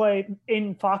go play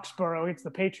in Foxborough against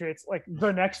the Patriots like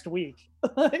the next week.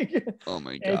 Oh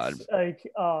my god! It's like,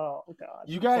 oh god!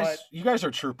 You guys are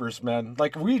troopers, man.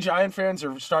 Like, we Giant fans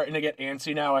are starting to get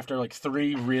antsy now after like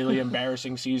 3 really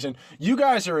embarrassing seasons. You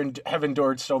guys have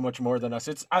endured so much more than us.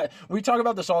 We talk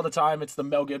about this all the time. It's the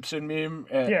Mel Gibson meme.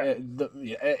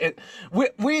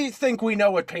 We think we know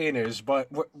what pain is, but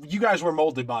you guys were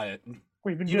molded by it.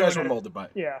 We've been molded by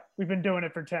it. Yeah, we've been doing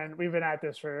it for 10. We've been at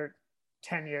this for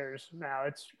 10 years now.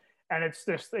 It's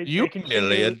this. You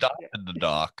really adopted the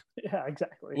doc. Yeah,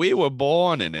 exactly. We were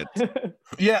born in it.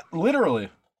 Yeah, literally.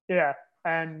 Yeah,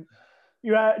 and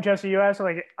Jesse, you asked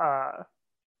like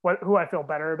who I feel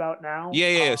better about now.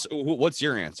 Yeah. So what's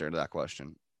your answer to that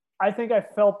question? I think I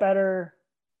felt better.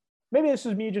 Maybe this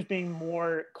is me just being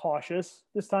more cautious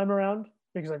this time around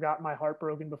because I got my heart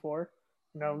broken before.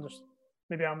 Just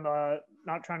maybe I'm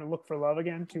not trying to look for love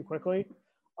again too quickly.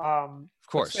 Of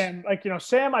course. Sam,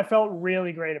 Sam, I felt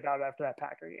really great about after that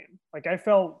Packer game. Like, I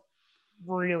felt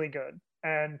really good,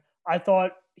 and I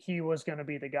thought he was going to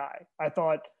be the guy. I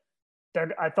thought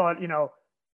they're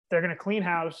going to clean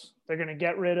house. They're going to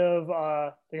get rid of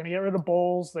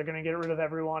Bowles. They're going to get rid of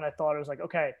everyone. I thought it was like,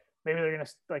 okay, maybe they're going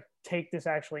to like take this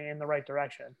actually in the right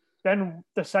direction. Then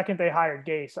the second they hired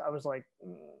Gase, I was like,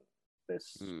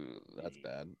 that's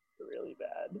bad, really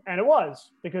bad, and it was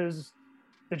because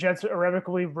the Jets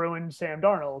irrevocably ruined Sam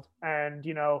Darnold and,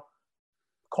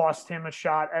 cost him a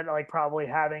shot at like probably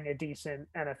having a decent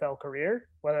NFL career,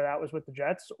 whether that was with the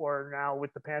Jets or now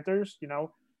with the Panthers,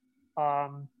 Now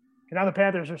the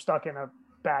Panthers are stuck in a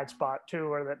bad spot too,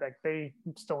 where that like they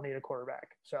still need a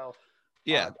quarterback. So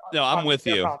I'm with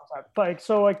you.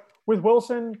 Like with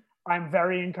Wilson, I'm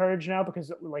very encouraged now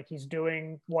because like he's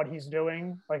doing what he's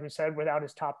doing, like we said, without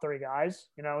his top 3 guys.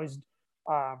 He's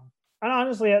and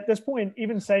honestly, at this point,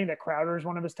 even saying that Crowder is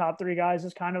one of his top 3 guys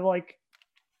is kind of like,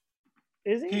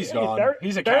 is he? He's gone.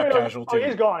 He's a cap casualty. Oh,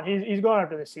 he's gone. He's gone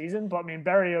after the season. But I mean,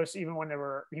 Berrios, even when they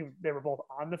were both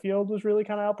on the field, was really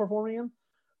kind of outperforming him.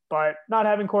 But not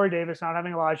having Corey Davis, not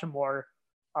having Elijah Moore,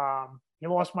 he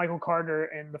lost Michael Carter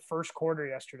in the first quarter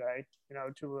yesterday.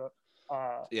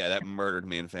 That murdered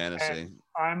me in fantasy.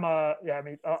 I'm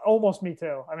almost me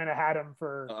too. I mean, I had him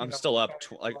for. I'm still up.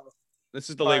 This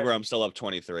is the league where I'm still up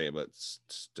 23, but it's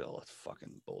still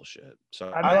fucking bullshit. So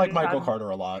I like Michael Carter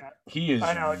a lot. He is.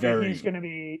 I know he's going to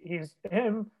be. He's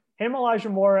him, Elijah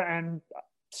Moore, and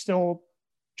still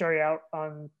Jerry out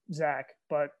on Zach.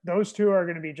 But those 2 are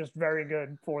going to be just very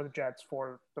good for the Jets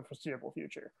for the foreseeable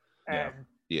future. And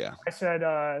I said,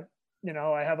 I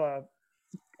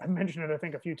mentioned it I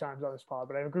think a few times on this pod,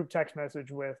 but I have a group text message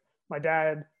with my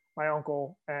dad, my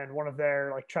uncle, and one of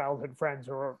their like childhood friends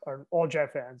who are all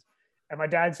Jet fans. And my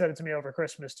dad said it to me over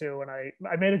Christmas too. And I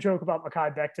made a joke about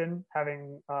Mekhi Becton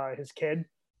having his kid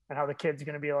and how the kid's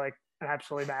going to be like an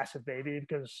absolutely massive baby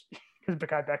because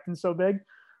Mekhi Becton's so big.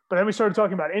 But then we started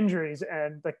talking about injuries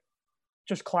and like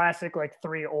just classic like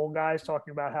 3 old guys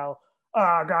talking about how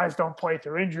guys don't play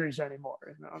through injuries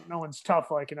anymore. No one's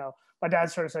tough. Like, my dad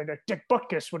started saying like Dick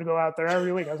Butkus would go out there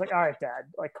every week. I was like, all right,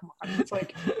 Dad, like, come on. It's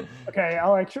like, okay,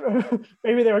 I'll like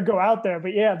maybe they would go out there,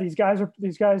 but yeah, these guys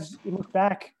you look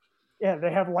back. Yeah,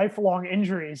 they have lifelong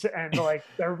injuries and like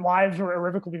their lives were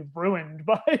irrevocably ruined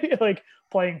by like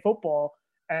playing football.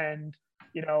 And,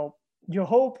 you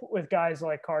hope with guys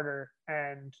like Carter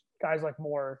and guys like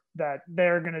Moore that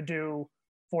they're going to do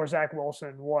for Zach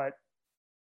Wilson what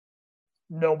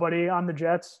nobody on the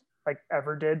Jets like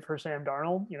ever did for Sam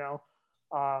Darnold. You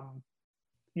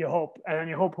hope, and then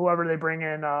you hope whoever they bring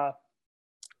in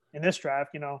this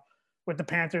draft, with the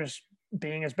Panthers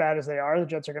being as bad as they are, the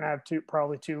Jets are going to have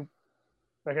probably two.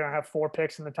 They're going to have 4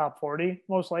 picks in the top 40,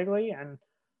 most likely. And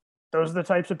those are the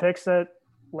types of picks that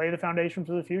lay the foundation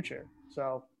for the future.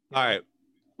 So, all right.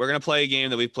 We're going to play a game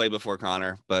that we've played before,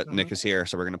 Connor, but Nick is here.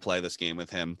 So we're going to play this game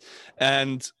with him.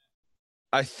 And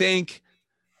I think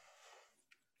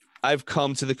I've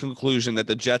come to the conclusion that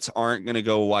the Jets aren't going to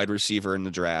go wide receiver in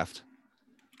the draft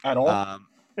at all.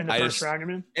 In the first round, you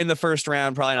mean? In the first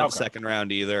round, probably not the second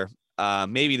round either.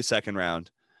 Maybe the second round.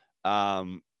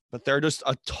 But there are just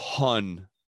a ton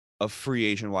of free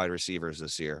agent wide receivers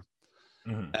this year.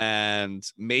 Mm-hmm. And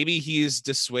maybe he's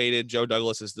dissuaded. Joe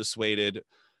Douglas is dissuaded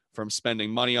from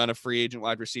spending money on a free agent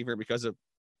wide receiver because of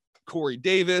Corey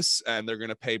Davis, and they're going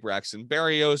to pay Braxton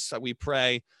Berrios, we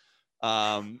pray.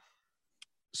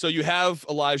 So you have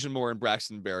Elijah Moore and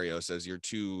Braxton Berrios as your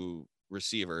two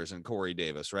receivers and Corey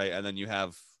Davis, right? And then you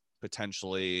have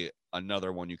potentially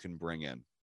another one you can bring in,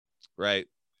 right?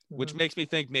 Mm-hmm. Which makes me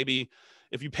think maybe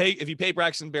if you pay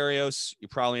Braxton Berrios, you're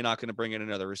probably not going to bring in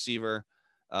another receiver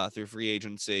through free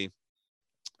agency.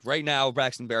 Right now,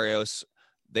 Braxton Berrios,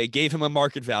 they gave him a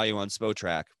market value on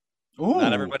Spotrac. Ooh,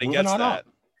 not everybody gets that. Up.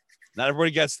 Not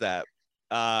everybody gets that.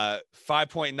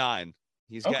 5.9.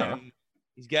 He's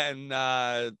getting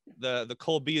the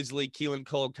Cole Beasley, Keelan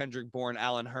Cole, Kendrick Bourne,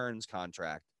 Alan Hearns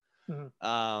contract.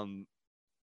 Mm-hmm.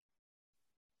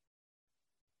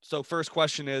 So first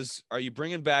question is, are you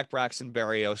bringing back Braxton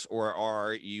Berrios, or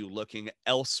are you looking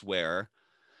elsewhere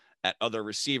at other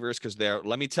receivers? Because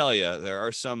let me tell you, there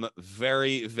are some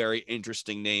very, very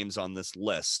interesting names on this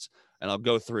list, and I'll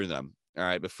go through them. All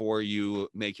right, before you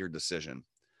make your decision.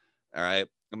 All right,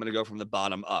 I'm going to go from the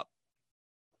bottom up.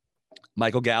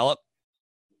 Michael Gallup,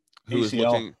 who is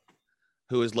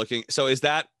looking. So is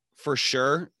that for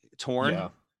sure torn?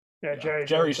 Yeah,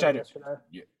 Jerry said it.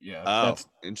 Yeah. Oh,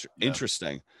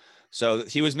 interesting. So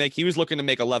he was looking to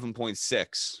make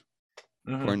 11.6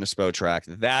 according to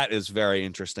Spotrac. That is very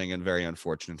interesting and very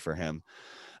unfortunate for him.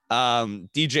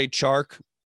 DJ Chark,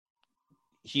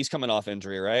 he's coming off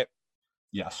injury, right?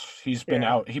 Yes, he's been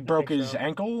out. He broke his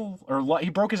ankle, or he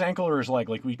broke his ankle or his leg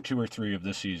like week 2 or 3 of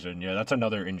this season. Yeah, that's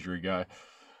another injury guy.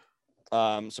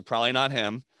 So probably not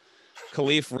him.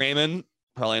 Khalif Raymond,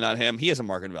 probably not him. He has a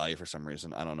market value for some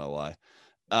reason. I don't know why.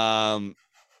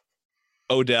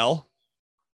 Odell.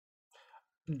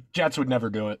 Jets would never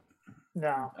do it.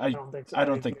 No, I don't think so. I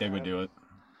don't think they would do it.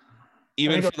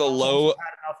 Even for the low. Had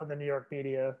enough of the New York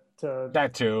media to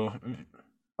that too.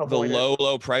 The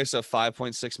low price of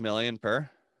 $5.6 million per.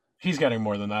 He's getting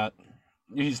more than that.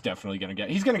 He's definitely going to get.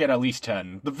 He's going to get at least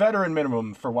 10. The veteran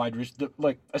minimum for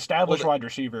established wide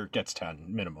receiver gets 10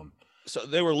 minimum. So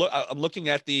I'm looking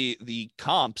at the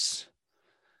comps.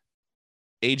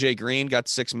 AJ Green got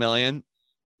 $6 million.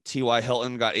 T.Y.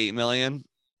 Hilton got $8 million.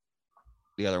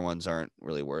 The other ones aren't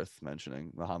really worth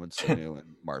mentioning. Mohamed Sanu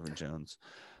and Marvin Jones.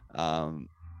 All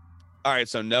right,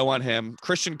 so no on him.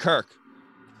 Christian Kirk.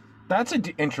 That's an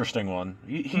interesting one.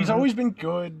 He's always been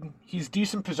good. He's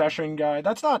decent possession guy.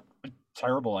 That's not a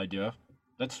terrible idea.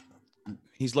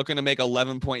 He's looking to make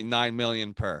 11.9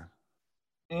 million per.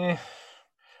 For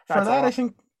that, I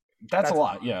think that's a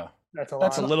lot. Yeah, that's a lot.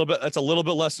 That's a little bit. That's a little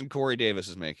bit less than Corey Davis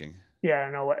is making. Yeah,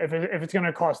 no. If it's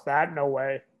gonna cost that, no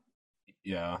way.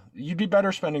 Yeah, you'd be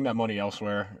better spending that money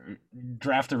elsewhere.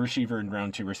 Draft a receiver in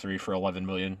round 2 or 3 for 11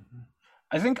 million.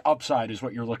 I think upside is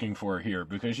what you're looking for here,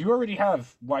 because you already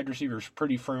have wide receivers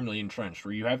pretty firmly entrenched,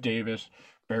 where you have Davis,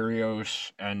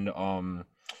 Berrios, and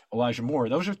Elijah Moore.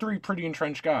 Those are 3 pretty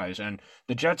entrenched guys, and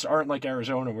the Jets aren't like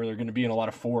Arizona, where they're going to be in a lot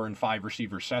of 4 and 5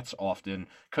 receiver sets often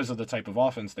because of the type of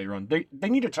offense they run. They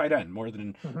need a tight end more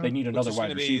than they need another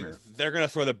wide receiver. They're going to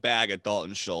throw the bag at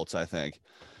Dalton Schultz, I think.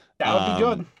 That would be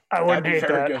good. I wouldn't hate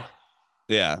that. Good.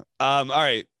 Yeah. All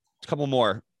right. A couple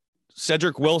more.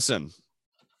 Cedric Wilson.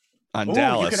 On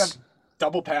Dallas. You could have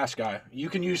double pass guy. You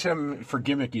can use him for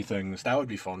gimmicky things. That would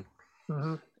be fun.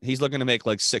 Mm-hmm. He's looking to make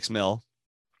like $6 million.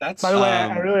 By the way,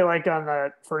 I really liked on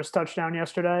that first touchdown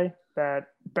yesterday that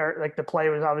the play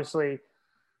was obviously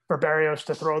for Berrios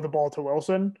to throw the ball to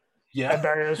Wilson. Yeah. And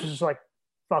Berrios was just like,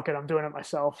 fuck it, I'm doing it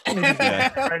myself. Right in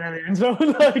the end zone.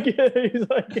 He's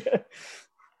like,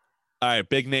 all right,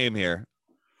 big name here.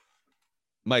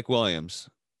 Mike Williams.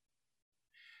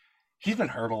 He's been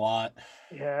hurt a lot.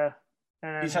 Yeah.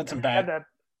 And he's had some bad. He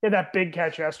had that big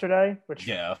catch yesterday, which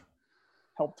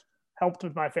helped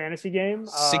with my fantasy game.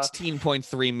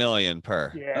 16.3 million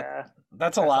per. Yeah.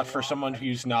 That's a lot for someone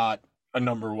who's not a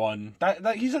number one.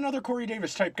 That he's another Corey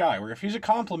Davis type guy, where if he's a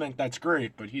compliment, that's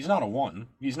great, but he's not a one.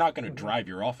 He's not going to drive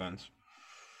your offense.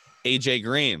 AJ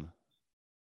Green.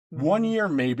 1 year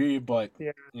maybe, but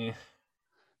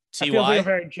T.Y. It feels like a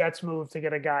very Jets move to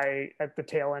get a guy at the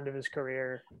tail end of his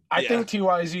career. I think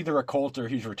T.Y. is either a Colt or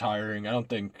he's retiring. I don't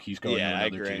think he's going to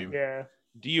another team. Yeah.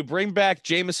 Do you bring back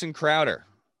Jamison Crowder?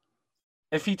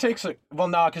 If he takes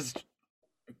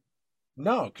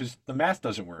No, because the math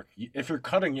doesn't work. If you're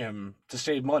cutting him to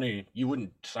save money, you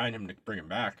wouldn't sign him to bring him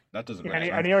back. That doesn't make sense.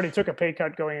 And he already took a pay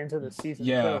cut going into the season.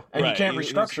 Yeah, too. and you can't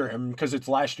restructure him because it's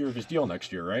last year of his deal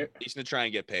next year, right? He's gonna try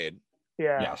and get paid.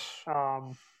 Yeah. Yes.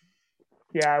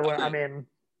 Yeah. I mean,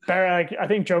 Barry, I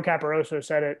think Joe Caporoso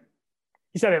said it.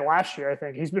 He said it last year. I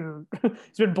think he's been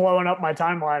blowing up my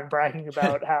timeline, bragging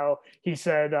about how he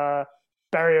said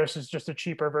Barrios is just a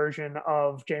cheaper version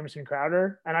of Jamison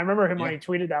Crowder. And I remember him when he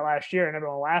tweeted that last year, and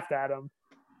everyone laughed at him.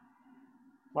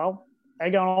 Well,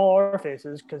 egg on all our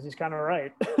faces because he's kind of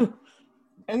right.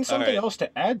 And something else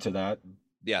to add to that.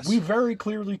 Yes, we very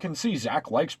clearly can see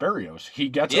Zach likes Barrios. He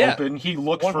gets open, he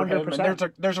looks 100%. For him,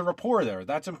 and there's a rapport there.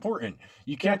 That's important.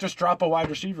 You can't just drop a wide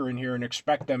receiver in here and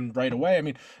expect them right away. I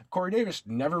mean, Corey Davis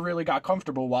never really got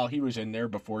comfortable while he was in there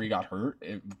before he got hurt.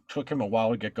 It took him a while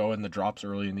to get going. The drops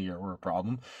early in the year were a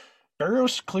problem.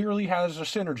 Barrios clearly has a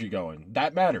synergy going.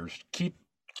 That matters. Keep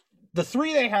the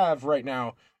three they have right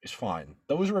now is fine.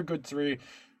 Those are a good three.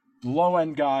 Low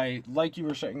end guy, like you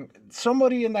were saying,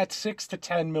 somebody in that 6 to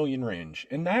 10 million range.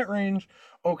 In that range,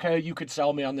 okay, you could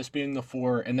sell me on this being the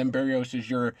 4, and then Barrios is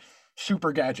your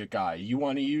super gadget guy. You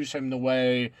want to use him the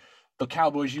way the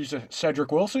Cowboys use a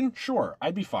Cedric Wilson? Sure,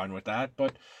 I'd be fine with that,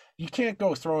 but you can't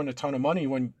go throwing a ton of money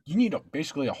when you need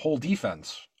basically a whole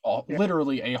defense.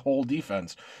 Literally a whole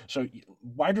defense. So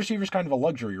wide receiver is kind of a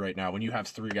luxury right now when you have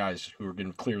 3 guys who are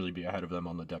going to clearly be ahead of them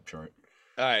on the depth chart.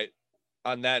 All right.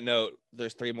 On that note,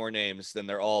 there's 3 more names. Then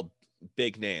they're all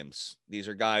big names. These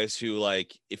are guys who,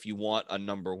 like, if you want a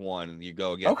number 1, you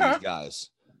go get these guys.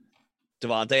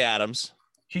 Devontae Adams.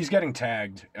 He's getting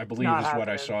tagged, I believe, is what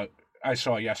I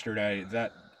saw yesterday.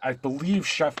 That I believe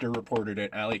Schefter reported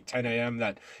it at like 10 a.m.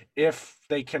 that if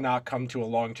they cannot come to a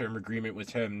long-term agreement with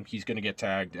him, he's going to get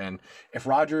tagged. And if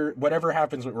whatever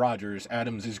happens with Rodgers,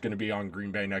 Adams is going to be on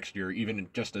Green Bay next year, even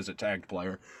just as a tagged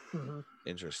player. Mm-hmm.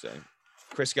 Interesting.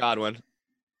 Chris Godwin.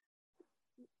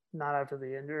 Not after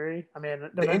the injury. I mean,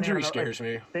 the injury scares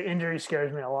me. The injury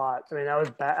scares me a lot. I mean, that was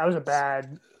bad. That was a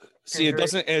bad. See,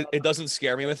 injury. It doesn't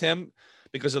scare me with him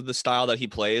because of the style that he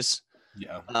plays.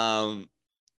 Yeah.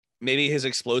 Maybe his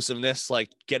explosiveness, like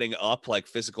getting up, like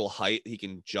physical height, he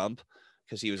can jump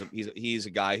because he's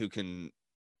a guy who can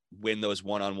win those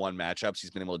one-on-one matchups.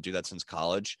 He's been able to do that since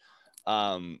college.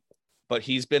 But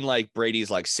he's been like Brady's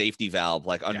like safety valve,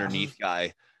 like underneath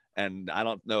guy. And I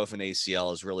don't know if an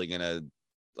ACL is really gonna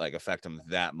like affect him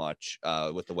that much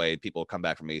with the way people come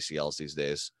back from ACLs these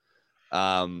days.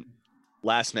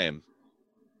 Last name.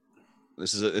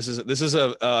 This is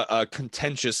a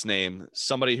contentious name.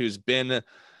 Somebody who's been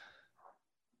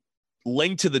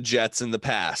linked to the Jets in the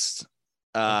past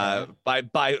by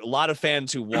a lot of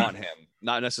fans who want him.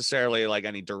 Not necessarily like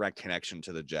any direct connection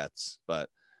to the Jets, but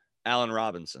Allen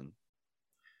Robinson.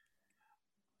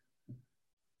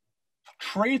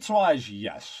 Traits-wise,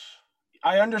 yes.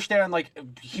 I understand, like,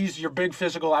 he's your big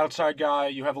physical outside guy.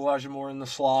 You have Elijah Moore in the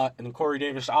slot and Corey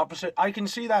Davis opposite. I can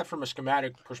see that from a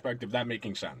schematic perspective, that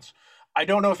making sense. I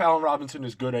don't know if Allen Robinson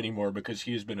is good anymore because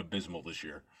he has been abysmal this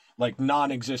year. Like,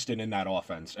 non-existent in that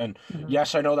offense. And,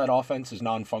 yes, I know that offense is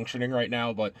non-functioning right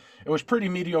now, but it was pretty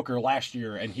mediocre last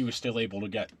year, and he was still able to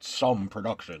get some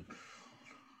production.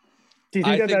 Do you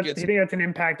think that's an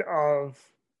impact of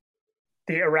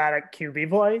the erratic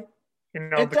QB play? You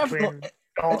know,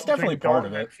 it's definitely part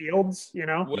of it. Fields, you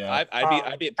know. Yeah.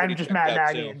 I'd be and just Matt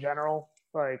Nagy in general,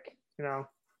 like, you know.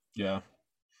 Yeah.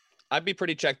 I'd be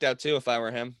pretty checked out too if I were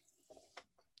him.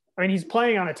 I mean, he's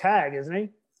playing on a tag, isn't he?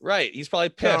 Right. He's probably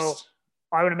pissed. So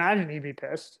I would imagine he'd be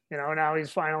pissed. You know, now he's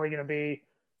finally going to be.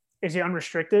 Is he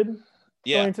unrestricted?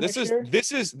 Yeah. This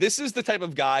is the type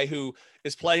of guy who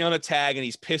is playing on a tag and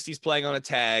he's pissed he's playing on a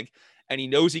tag. And he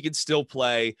knows he can still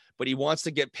play, but he wants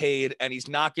to get paid, and he's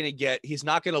not going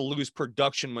to lose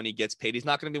production when he gets paid. He's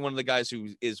not going to be one of the guys who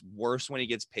is worse when he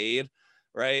gets paid,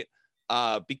 right?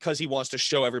 Because he wants to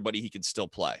show everybody he can still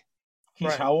play.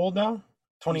 He's how old now?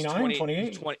 29,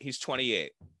 28? He's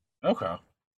 28. Okay.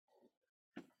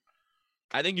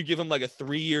 I think you give him like a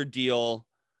 3-year deal,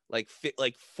 like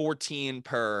 14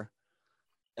 per,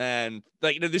 and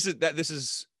like, you know, this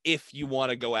is if you want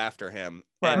to go after him.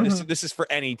 Right. And this is for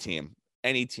any team.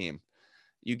 Any team,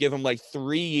 you give him like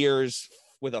 3 years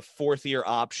with a 4th-year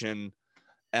option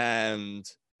and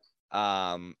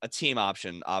a team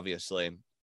option, obviously.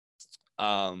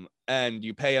 And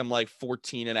you pay him like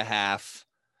 14.5,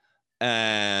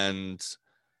 and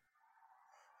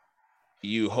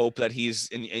you hope that he's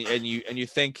you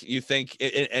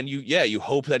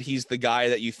hope that he's the guy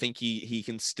that you think he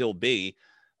can still be.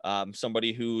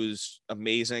 Somebody who's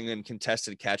amazing in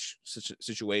contested catch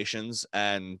situations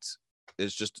and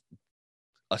is just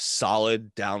a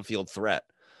solid downfield threat.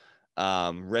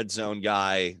 Red zone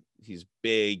guy. He's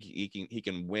big. He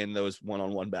can win those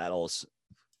one-on-one battles.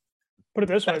 Put it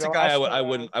this way, that's a guy I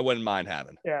wouldn't mind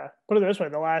having. Yeah, put it this way: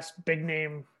 the last big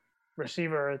name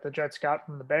receiver the Jets got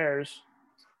from the Bears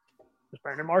was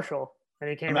Brandon Marshall, and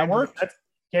he came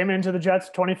into the Jets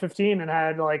 2015 and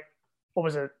had like, what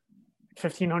was it,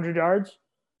 1,500 yards?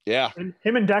 Yeah, and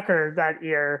him and Decker that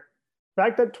year.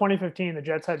 Back that 2015, the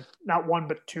Jets had not one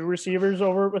but two receivers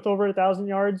with over 1,000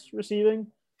 yards receiving.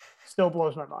 Still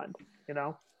blows my mind, you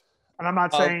know. And I'm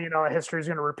not saying history is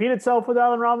going to repeat itself with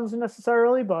Allen Robinson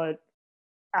necessarily, but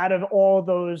out of all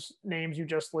those names you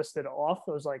just listed off,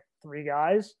 those like three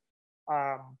guys,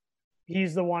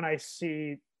 he's the one I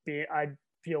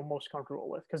feel most comfortable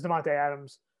with, because Devontae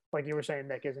Adams, like you were saying,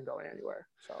 Nick, isn't going anywhere.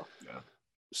 So yeah.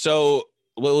 So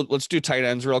let's do tight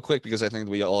ends real quick, because I think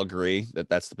we all agree that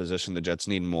that's the position the Jets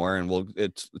need more, and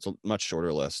it's a much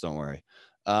shorter list. Don't worry.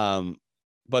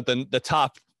 But then the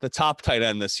top tight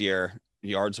end this year,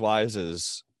 yards wise,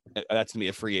 that's gonna be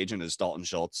a free agent, is Dalton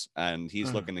Schultz, and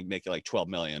he's looking to make it like $12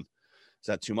 million. Is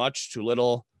that too much? Too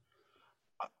little?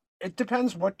 It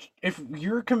depends if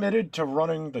you're committed to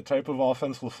running the type of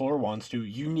offense LaFleur wants to,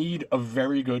 you need a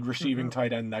very good receiving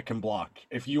tight end that can block.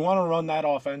 If you want to run that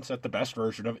offense at the best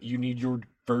version of it, you need your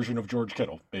version of George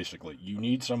Kittle, basically. You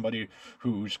need somebody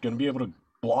who's going to be able to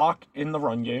block in the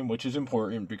run game, which is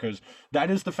important because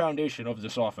that is the foundation of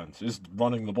this offense, is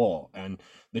running the ball. And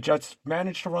the Jets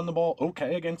managed to run the ball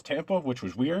okay against Tampa, which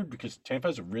was weird because Tampa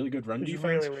has a really good run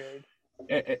defense. Really weird.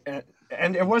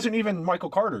 And it wasn't even Michael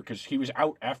Carter, because he was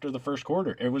out after the first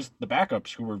quarter. It was the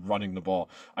backups who were running the ball.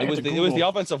 It was the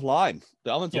offensive line.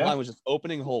 The offensive line was just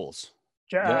opening holes.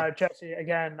 Jesse,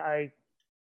 again,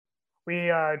 we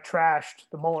trashed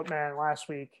the mullet man last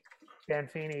week, Dan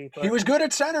Feeney. He was good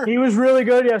at center. He was really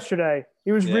good yesterday.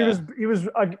 He was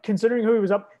considering who he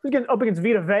was up. He was getting up against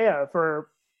Vita Vea for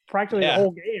practically the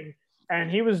whole game,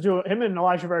 and him and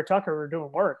Elijah Vera Tucker were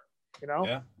doing work. You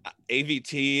know,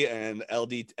 AVT and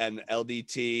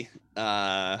LDT.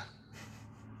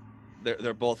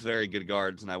 They're both very good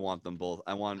guards, and I want them both.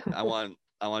 I want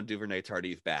Duvernay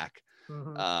Tardif back.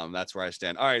 That's where I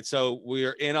stand. All right, so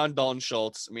we're in on Dalton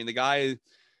Schultz. I mean, the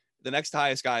next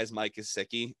highest guy is Mike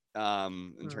Gesicki.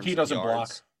 In terms he doesn't of yards,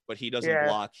 block, but he doesn't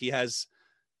block.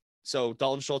 So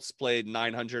Dalton Schultz played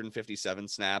 957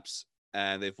 snaps.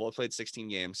 And they've both played 16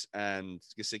 games, and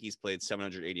Gesicki's played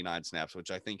 789 snaps, which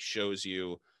I think shows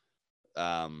you,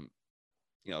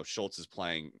 Schultz is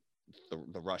playing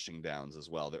the rushing downs as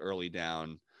well, the early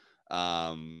down.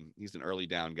 He's an early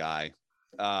down guy.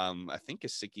 I think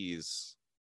Gesicki's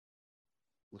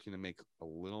looking to make a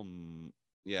little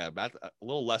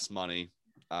less money.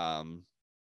 The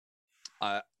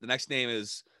next name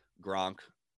is Gronk.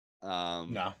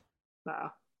 No.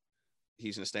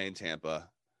 He's going to stay in Tampa.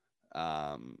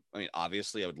 I mean,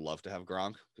 obviously, I would love to have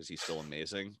Gronk because he's still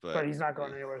amazing, but he's not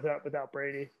going anywhere without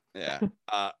Brady. Yeah.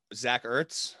 Zach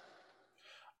Ertz.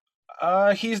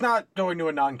 He's not going to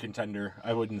a non-contender,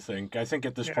 I wouldn't think. I think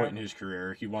at this point in his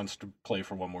career, he wants to play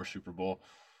for one more Super Bowl.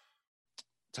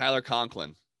 Tyler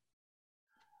Conklin.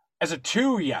 As a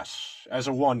 2, yes. As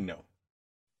a 1, no.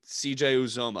 CJ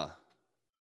Uzoma.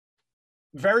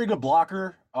 Very good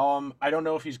blocker. I don't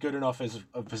know if he's good enough as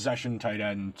a possession tight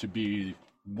end to be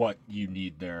what you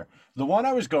need there. The one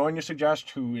I was going to suggest,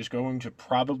 who is going to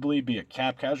probably be a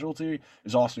cap casualty,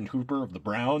 is Austin Hooper of the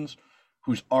Browns,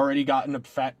 who's already gotten a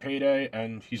fat payday,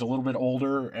 and he's a little bit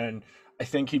older, and I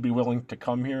think he'd be willing to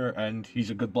come here, and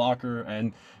he's a good blocker,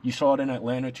 and you saw it in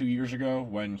Atlanta 3 years ago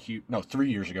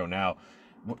now.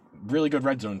 Really good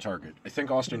red zone target. I think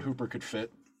Austin Hooper could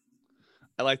fit.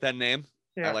 I like that name.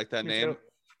 Yeah, I like that name.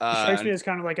 Strikes me as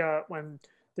kind of like when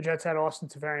the Jets had Austin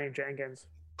Tavarian Jenkins.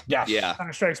 Yes. Yeah. Kind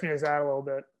of strikes me as that a little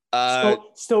bit.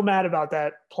 Still mad about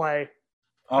that play.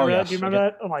 Oh, yeah. Do you remember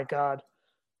that? Oh, my God.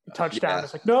 Touchdown. Yeah.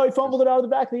 It's like, no, he fumbled it out of the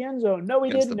back of the end zone. No, he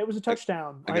didn't. It was a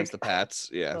touchdown. Against the Pats.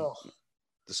 Yeah. Ugh.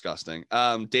 Disgusting.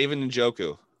 David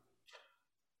Njoku.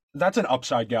 That's an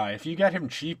upside guy. If you get him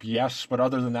cheap, yes. But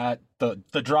other than that,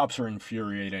 the drops are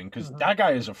infuriating because that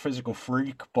guy is a physical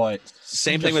freak. But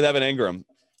same thing with Evan Ingram.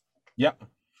 Yep.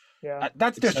 Yeah,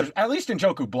 that's disrespectful. At least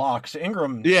Njoku blocks.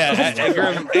 Ingram. Yeah,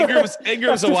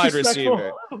 Ingram's a wide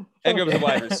receiver. Ingram's a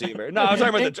wide receiver. No, I was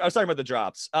talking about the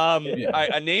drops.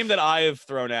 A name that I have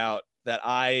thrown out that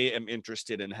I am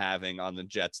interested in having on the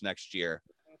Jets next year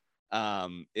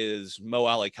is Mo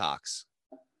Alley Cox.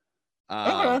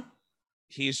 Okay.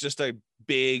 He's just a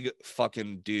big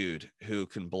fucking dude who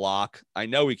can block. I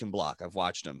know he can block. I've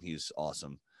watched him. He's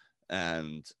awesome,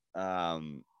 and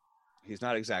he's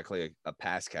not exactly a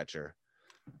pass catcher,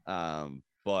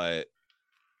 but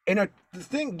the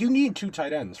thing, you need 2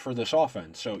 tight ends for this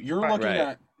offense. So you're looking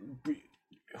at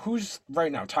who's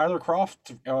right now? Tyler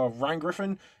Kroft, Ryan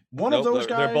Griffin. One of those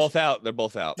guys. They're both out. They're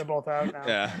both out now.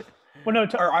 Yeah. Well,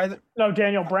 no,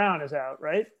 Daniel Brown is out,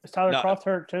 right? Is Tyler Kroft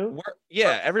hurt too?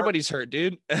 Everybody's hurt,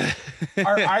 dude.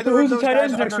 Are either of those tight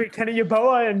guys ends next week? Kenny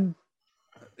Yeboah and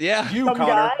you, some Connor.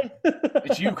 Guy?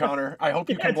 It's you, Connor. I hope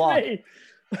you can block. Me.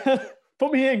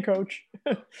 Put me in, coach.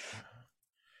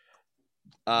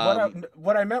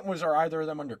 What I meant was, are either of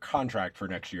them under contract for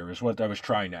next year? Is what I was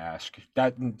trying to ask.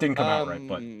 That didn't come out right,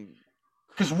 but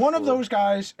because one of those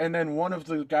guys and then one of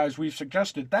the guys we've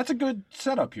suggested, that's a good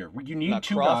setup here. You need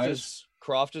 2 guys.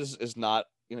 Kroft is not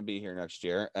going to be here next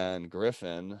year, and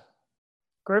Griffin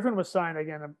was signed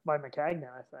again by McCagnon,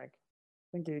 I think.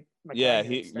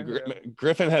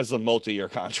 Griffin has a multi-year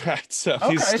contract, so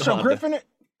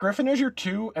Griffin is your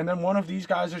 2, and then one of these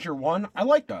guys is your 1. I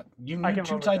like that. You need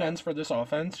 2 tight ends for this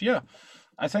offense. Yeah.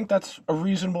 I think that's a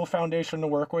reasonable foundation to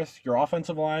work with. Your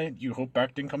offensive line, you hope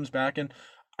Becton comes back, and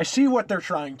I see what they're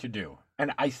trying to do.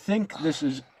 And I think this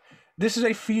is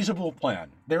a feasible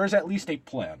plan. There is at least a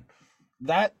plan.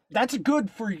 That's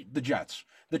good for the Jets.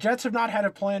 The Jets have not had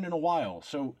a plan in a while,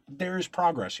 so there is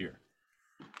progress here.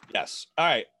 Yes. All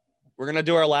right. We're going to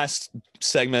do our last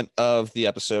segment of the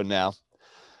episode now.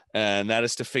 And that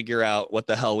is to figure out what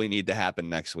the hell we need to happen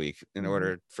next week in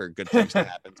order for good things to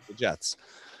happen to the Jets.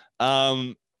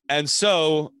 And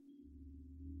so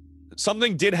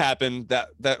something did happen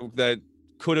that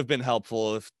could have been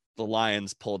helpful if the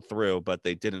Lions pulled through, but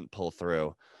they didn't pull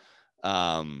through.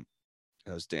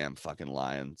 Those damn fucking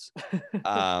Lions.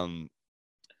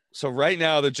 So right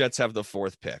now the Jets have the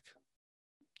 4th pick,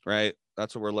 right?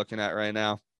 That's what we're looking at right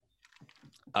now.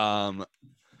 And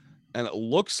it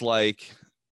looks like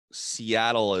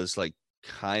Seattle is like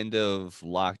kind of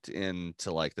locked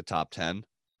into like the top 10,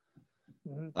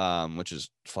 which is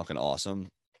fucking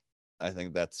awesome. I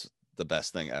think that's the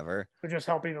best thing ever. It would just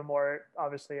help even more.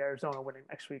 Obviously, Arizona winning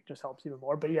next week just helps even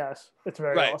more. But yes, it's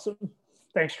very awesome.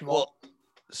 Thanks, Jamal. Well,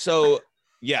 so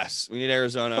yes, we need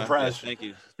Arizona. The Prez. Thank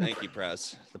you,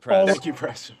 Prez. The Prez. Thank you,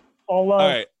 Prez. All love. All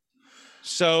right.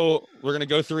 So we're gonna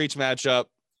go through each matchup,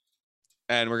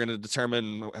 and we're gonna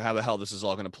determine how the hell this is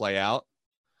all gonna play out.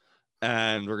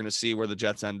 And we're going to see where the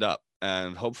Jets end up.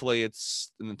 And hopefully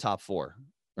it's in the top 4,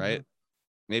 right?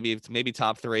 Maybe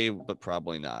top 3, but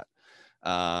probably not.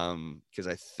 Because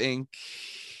I think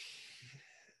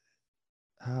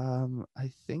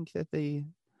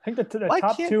that the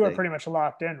top 2 are pretty much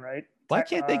locked in, right? Why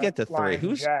can't they get to 3?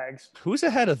 Who's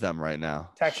ahead of them right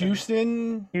now? Texans.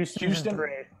 Houston 3.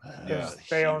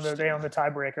 They own the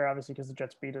tiebreaker, obviously, because the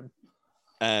Jets beat them.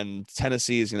 And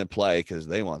Tennessee is going to play because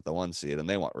they want the 1 seed and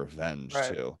they want revenge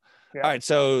too. Yeah. All right,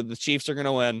 so the Chiefs are going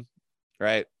to win,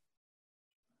 right?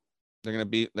 They're going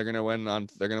to win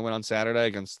on Saturday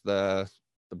against the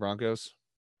Broncos.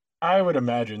 I would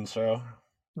imagine so.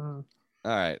 Mm.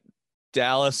 All right,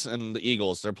 Dallas and the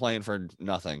Eagles, they're playing for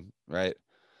nothing, right?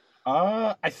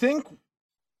 I think.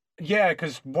 Yeah,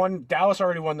 because Dallas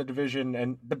already won the division,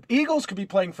 and the Eagles could be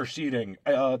playing for seeding.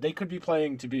 They could be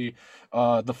playing to be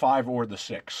the 5 or the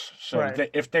 6. So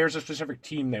if there's a specific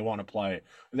team they want to play,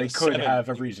 they could have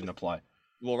a reason to play.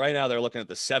 Well, right now they're looking at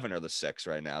the 7 or the 6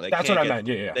 right now. That's what I meant.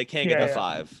 Yeah. They can't get the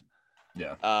 5.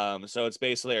 Yeah. So it's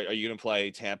basically, are you going to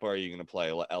play Tampa or are you going to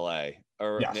play LA?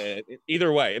 Or yes.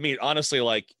 Either way. I mean, honestly,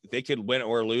 like they could win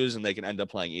or lose, and they can end up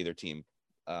playing either team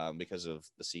because of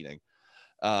the seeding.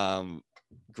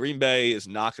 Green Bay is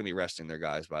not going to be resting their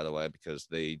guys, by the way, because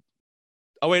they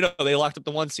locked up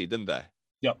the 1 seed, didn't they?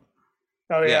 Yep.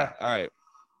 Oh yeah. All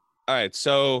right.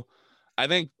 So I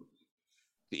think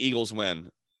the Eagles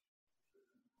win.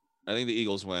 Which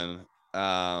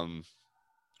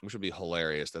would be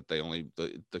hilarious that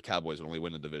the Cowboys would only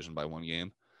win the division by 1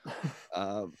 game.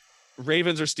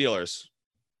 Ravens or Steelers?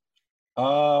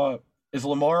 Is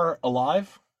Lamar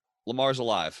alive? Lamar's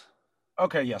alive.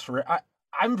 Okay, yes.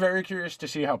 I'm very curious to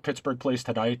see how Pittsburgh plays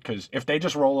tonight, because if they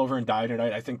just roll over and die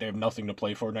tonight, I think they have nothing to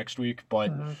play for next week.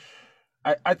 But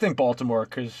I think Baltimore,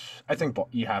 because I think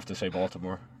you have to say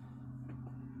Baltimore.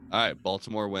 All right,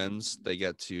 Baltimore wins. They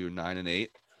get to 9-8.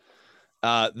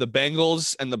 The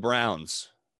Bengals and the Browns.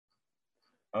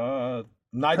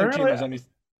 Neither team has any.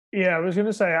 Yeah, I was going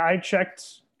to say, I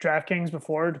checked DraftKings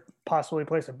before to possibly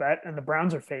place a bet, and the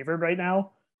Browns are favored right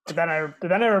now. But then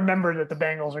I remembered that the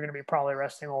Bengals are going to be probably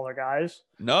resting all their guys.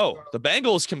 No, the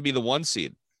Bengals can be the 1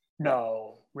 seed.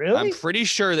 No, really? I'm pretty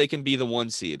sure they can be the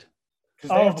 1 seed. Because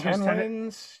they have 10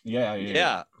 wins?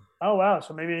 Yeah. Oh, wow.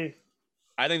 So maybe.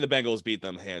 I think the Bengals beat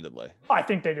them handedly. I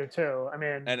think they do too. I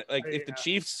mean, and if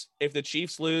the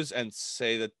Chiefs lose and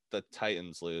say that the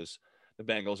Titans lose, the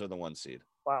Bengals are the 1 seed.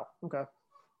 Wow. Okay.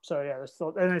 So yeah,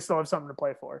 they still have something to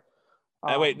play for.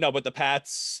 Wait, no, but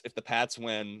if the Pats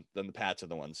win, then the Pats are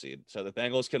the 1 seed. So the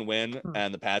Bengals can win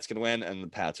and the Pats can win, and the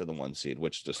Pats are the 1 seed,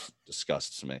 which just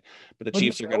disgusts me. But the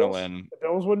Chiefs are going to win. The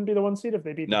Bills wouldn't be the 1 seed if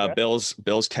they beat the Jets?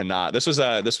 Bills cannot. This was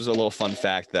a little fun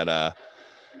fact that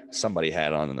somebody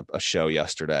had on a show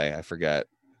yesterday. I forget.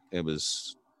 It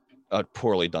was a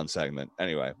poorly done segment.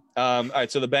 Anyway, all right,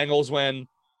 so the Bengals win.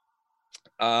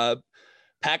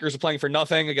 Packers are playing for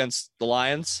nothing against the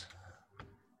Lions.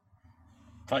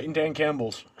 Fighting Dan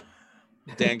Campbell's.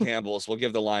 We'll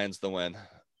give the Lions the win.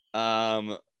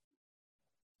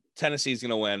 Tennessee's going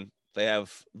to win. They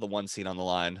have the 1 seed on the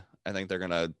line. I think they're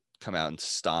going to come out and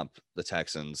stomp the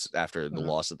Texans after the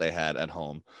loss that they had at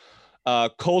home.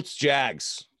 Colts,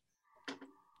 Jags.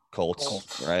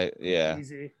 Colts, right? Yeah.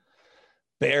 Easy.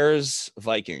 Bears,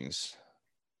 Vikings.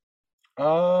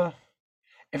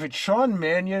 If it's Sean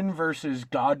Mannion versus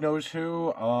God knows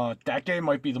who, that game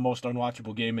might be the most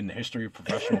unwatchable game in the history of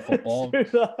professional football.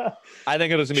 I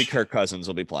think it was going to be Kirk Cousins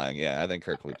will be playing. Yeah, I think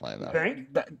Kirk will be playing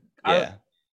that. Yeah.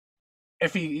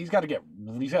 If he's got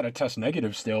to test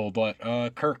negative still, but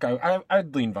Kirk,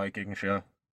 I'd lean Vikings, yeah.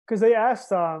 Because they asked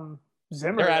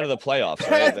Zimmer. They're out of the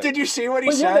playoffs. Right? Did you see what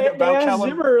he said about Kellen?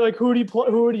 Zimmer, like who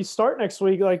would he start next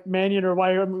week? Like Mannion, or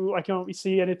why can't we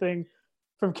see anything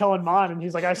from Kellen Mond? And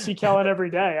he's like, I see Kellen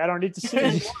every day. I don't need to see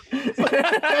him.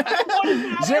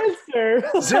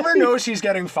 Zimmer knows he's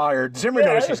getting fired. Zimmer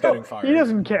knows he's getting fired. He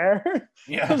doesn't care.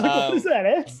 Yeah. What is that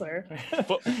answer?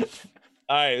 All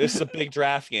right, this is a big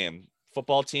draft game.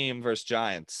 Football team versus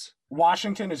Giants.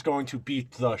 Washington is going to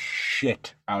beat the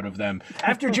shit out of them.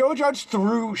 After Joe Judge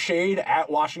threw shade at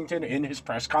Washington in his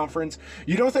press conference,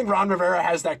 you don't think Ron Rivera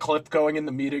has that clip going in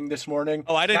the meeting this morning?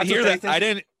 Oh, I didn't hear that.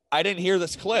 I didn't hear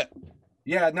this clip.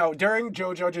 Yeah, no, during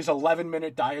Joe Judge's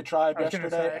 11-minute diatribe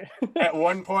yesterday, at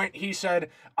one point he said,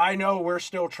 I know we're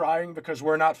still trying because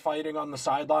we're not fighting on the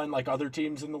sideline like other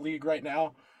teams in the league right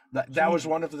now. That was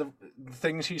one of the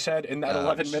things he said in that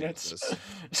 11 minutes.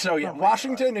 So, yeah,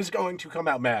 Washington is going to come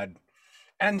out mad.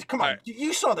 And come on,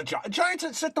 you saw the Giants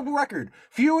had set the record.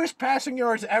 Fewest passing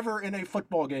yards ever in a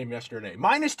football game yesterday.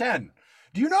 -10.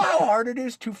 Do you know how hard it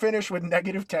is to finish with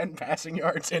 -10 passing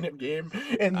yards in a game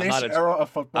in this era of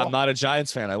football? I'm not a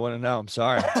Giants fan. I wouldn't know. I'm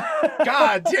sorry.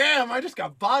 God damn, I just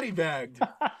got body bagged. All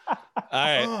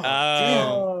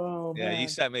right. Yeah, you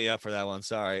set me up for that one.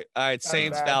 Sorry. All right,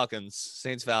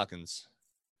 Saints-Falcons.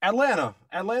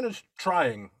 Atlanta's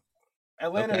trying.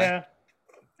 Atlanta's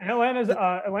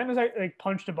like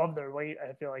punched above their weight,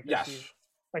 I feel like. Yes.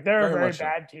 Like they're a very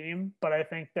bad team, but I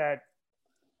think that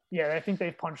I think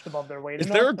they've punched above their weight. Is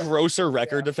there a grosser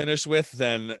record to finish with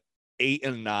than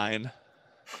 8-9?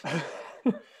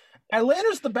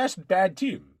 Atlanta's the best bad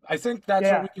team. I think that's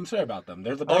what we can say about them.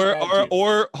 They're the best bad team.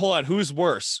 Or hold on, who's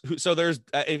worse? So there's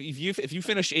if you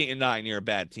finish 8-9, you're a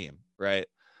bad team, right?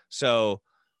 So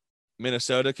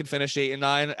Minnesota could finish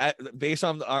 8-9 based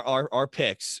on our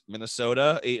picks.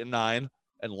 Minnesota 8-9,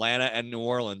 Atlanta and New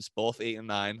Orleans both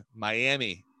 8-9,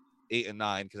 Miami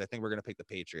 8-9 because I think we're gonna pick the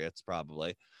Patriots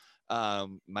probably.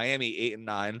 Miami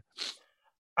 8-9.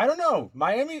 I don't know.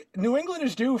 New England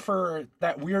is due for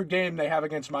that weird game they have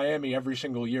against Miami every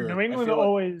single year. New England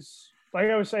always, like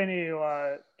I was saying to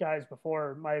you guys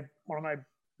before, one of my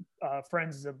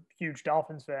friends is a huge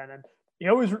Dolphins fan, and he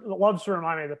always loves to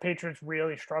remind me the Patriots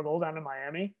really struggle down in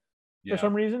Miami for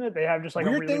some reason. They have just like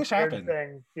weird things happen.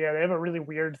 Thing. Yeah, they have a really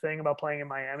weird thing about playing in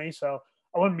Miami, so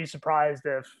I wouldn't be surprised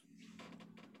if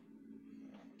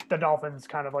the Dolphins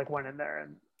kind of like went in there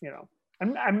and,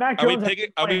 and Mac Jones.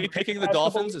 Are we picking the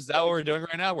Dolphins? Is that what we're doing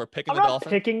right now? We're picking the Dolphins?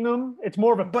 Picking them. It's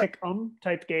more of a pick-em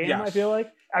type game, yes. I feel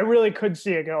like. I really could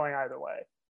see it going either way.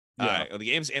 All right. Well, the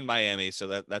game's in Miami,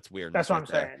 so that's weird. That's what I'm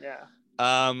saying,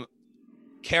 yeah.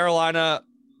 Carolina,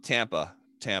 Tampa.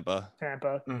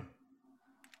 Mm.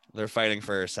 They're fighting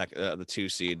for the 2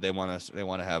 seed. They want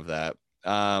to have that.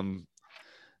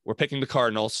 We're picking the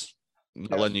Cardinals. I'm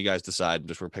not letting you guys decide.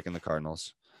 We're picking the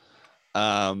Cardinals.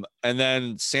 And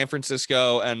then San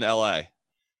Francisco and LA.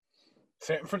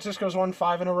 San Francisco's won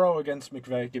 5 in a row against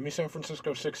McVay. Give me San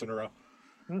Francisco 6 in a row.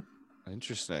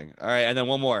 Interesting. All right, and then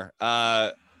one more.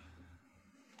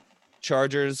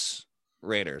 Chargers,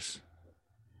 Raiders.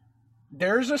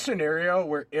 There's a scenario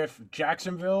where if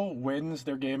Jacksonville wins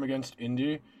their game against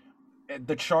Indy,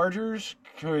 the Chargers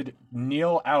could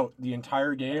kneel out the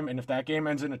entire game, and if that game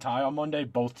ends in a tie on Monday,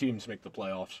 both teams make the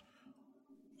playoffs.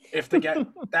 If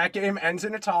that game ends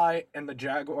in a tie and the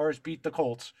Jaguars beat the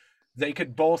Colts, they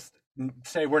could both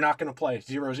say we're not going to play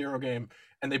 0-0 game,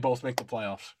 and they both make the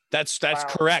playoffs. That's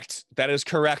correct. That is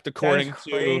correct according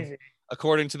to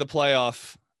the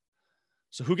playoff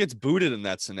So who gets booted in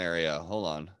that scenario? Hold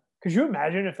on. Could you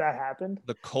imagine if that happened?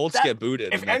 The Colts get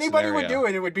booted. If anybody would do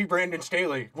it, it would be Brandon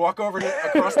Staley. Walk over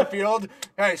across the field.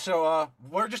 Hey, so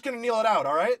we're just gonna kneel it out,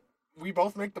 all right? We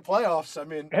both make the playoffs. I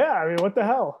mean, what the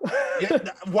hell? Yeah,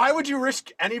 why would you risk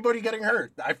anybody getting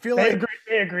hurt? I feel they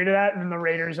agree to that, and the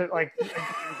Raiders are like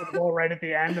the ball right at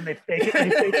the end, and they fake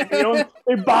it.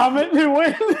 They bomb it and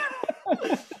win.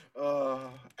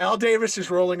 Al Davis is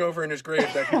rolling over in his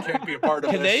grave that he can't be a part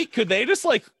of this. Could they just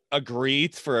like agree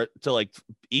to like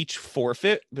each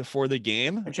forfeit before the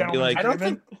game? Be like,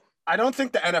 I don't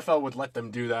think the NFL would let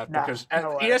them do that because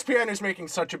ESPN is making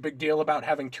such a big deal about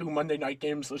having 2 Monday night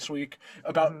games this week.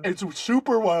 It's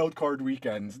super wild card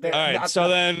weekends. All right, so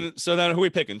then who are we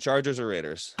picking? Chargers or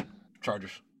Raiders?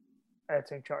 Chargers. I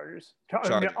think Chargers.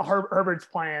 Herbert's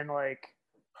playing like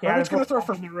Herbert's going to throw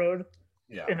for the road.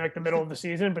 Yeah. In like the middle of the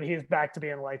season, but he's back to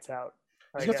being lights out.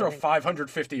 He's gonna throw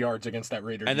 550 yards against that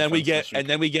Raiders. And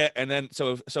then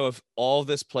so if all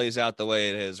this plays out the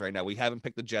way it is right now, we haven't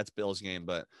picked the Jets-Bills game,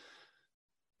 but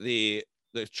the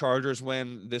Chargers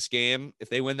win this game. If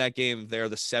they win that game, they're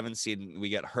the 7th seed, and we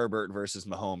get Herbert versus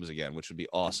Mahomes again, which would be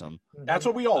awesome. That's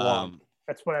what we all want.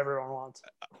 That's what everyone wants.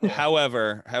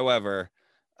 However,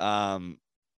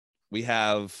 we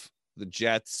have the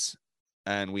Jets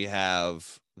and we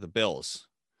have the Bills.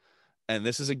 And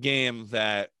this is a game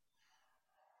that,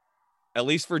 at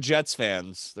least for Jets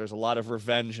fans, there's a lot of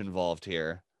revenge involved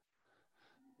here.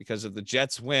 Because if the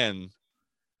Jets win,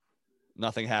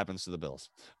 nothing happens to the Bills.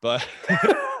 But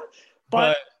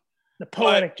but the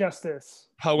poetic justice.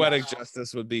 Poetic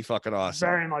justice would be fucking awesome.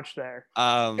 Very much there.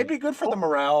 It'd be good for the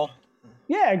morale.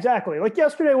 Yeah, exactly. Like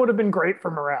yesterday would have been great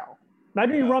for morale.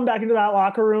 Imagine you run back into that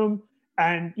locker room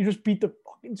and you just beat the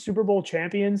fucking Super Bowl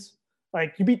champions.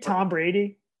 Like you beat Tom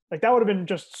Brady. Like that would have been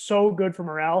just so good for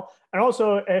morale. And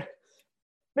also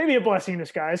maybe a blessing in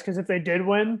disguise, because if they did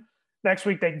win next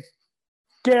week, they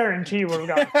guaranteed would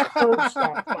have got curb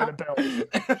stomped by the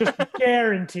Bills. Just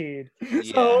guaranteed.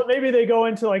 Yeah. So maybe they go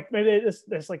into like, maybe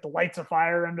there's like the lights of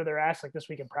fire under their ass like this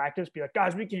week in practice. Be like,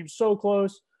 guys, we came so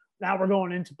close. Now we're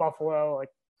going into Buffalo. Like,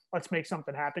 let's make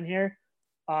something happen here.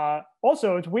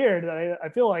 Also, it's weird that I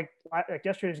feel like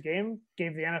yesterday's game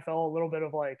gave the NFL a little bit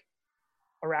of like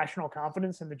irrational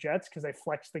confidence in the Jets because they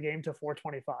flexed the game to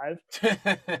 425.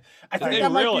 I think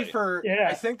that might be for. Yeah.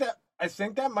 I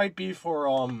think that might be for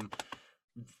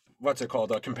what's it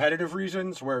called? Competitive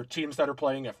reasons, where teams that are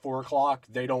playing at 4:00,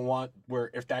 they don't want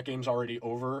where if that game's already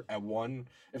over at 1.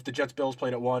 If the Jets Bills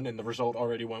played at 1 and the result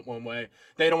already went one way,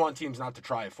 they don't want teams not to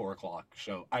try at 4:00.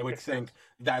 So I would think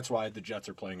that's why the Jets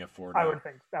are playing at 4. I would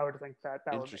think that would make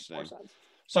more sense.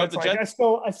 So it's like Jets,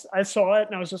 I saw it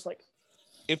and I was just like,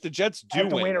 if the Jets do I have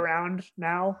to win, wait around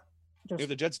now. If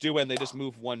the Jets do win, they just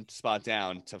move one spot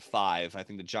down to 5. I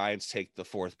think the Giants take the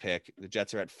 4th pick. The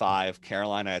Jets are at 5,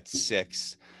 Carolina at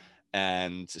 6,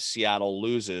 and Seattle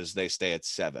loses, they stay at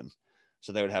 7.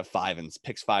 So they would have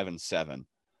picks 5 and 7.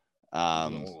 A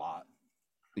lot.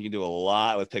 You can do a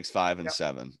lot with picks 5 and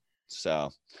 7.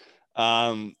 So,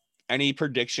 any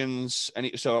predictions?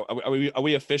 So are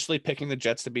we officially picking the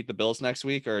Jets to beat the Bills next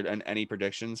week, or any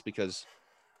predictions? Because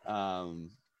I'm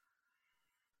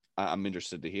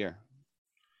interested to hear.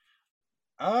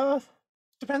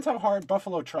 Depends how hard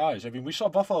Buffalo tries. I mean, we saw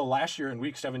Buffalo last year in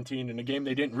Week 17 in a game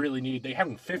they didn't really need. They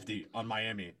had 50 on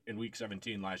Miami in Week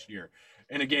 17 last year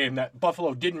in a game that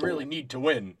Buffalo didn't really need to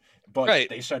win. But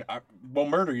they said, we'll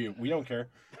murder you. We don't care.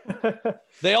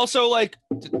 They also,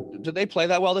 did they play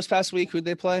that well this past week? Who'd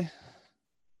they play?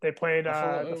 They played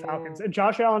the Falcons. And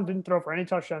Josh Allen didn't throw for any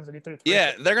touchdowns, and he threw 3.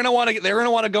 Yeah, they're gonna want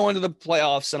to go into the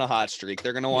playoffs in a hot streak.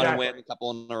 They're gonna want to win a couple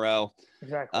in a row.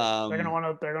 Exactly. They're gonna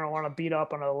want to beat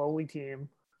up on a lowly team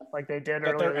like they did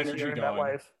earlier this year in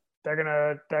MetLife. They're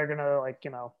gonna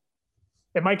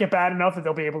it might get bad enough that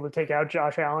they'll be able to take out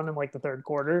Josh Allen in like the 3rd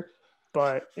quarter,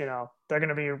 but they're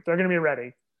gonna be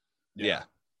ready. Yeah,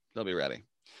 they'll be ready.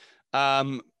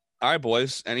 All right,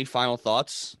 boys. Any final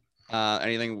thoughts?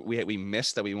 Anything we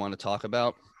missed that we want to talk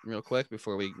about real quick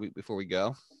before we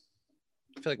go?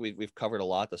 I feel like we've covered a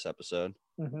lot this episode.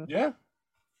 Mm-hmm. Yeah.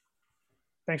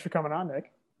 Thanks for coming on,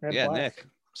 Nick. Yeah, Nick,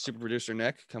 Super Producer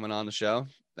Nick, coming on the show.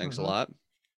 Thanks a lot.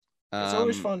 It's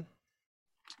always fun.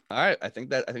 All right, I think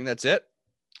that's it.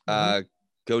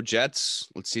 Go Jets.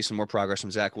 Let's see some more progress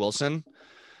from Zach Wilson,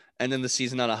 and then the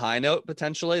season on a high note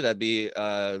potentially. That'd be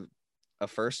a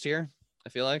first here. I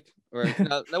feel like. Or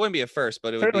no, that wouldn't be a first,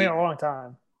 but it would be a long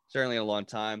time. Certainly a long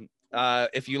time.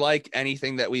 If you like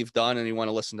anything that we've done and you want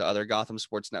to listen to other Gotham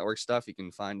Sports Network stuff, you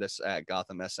can find us at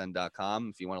gothamsn.com.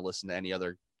 If you want to listen to any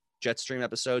other Jetstream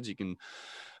episodes, you can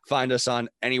find us on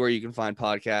anywhere you can find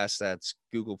podcasts. That's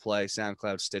Google Play,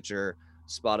 SoundCloud, Stitcher,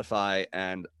 Spotify,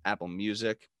 and Apple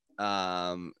Music. You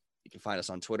can find us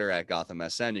on Twitter at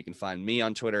GothamSN. You can find me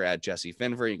on Twitter at Jesse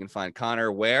Finver. You can find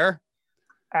Connor where?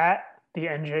 At the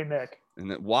NJ Mick.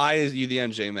 And why is you the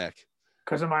NJ Mick?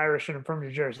 Because I'm Irish and I'm from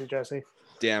New Jersey, Jesse.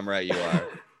 Damn right you are.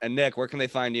 And Nick, where can they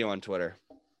find you on Twitter?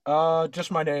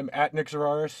 Just my name, at Nick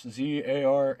Zararis,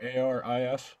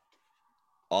 Zararis.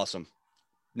 Awesome.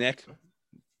 Nick,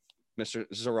 Mr.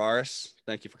 Zararis,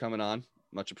 thank you for coming on.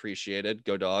 Much appreciated.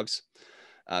 Go Dogs.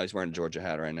 He's wearing a Georgia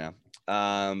hat right now.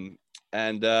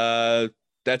 And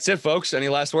that's it, folks. Any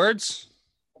last words?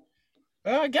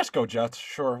 I guess go Jets.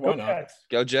 Sure, why not? Jets.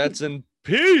 Go Jets and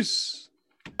peace.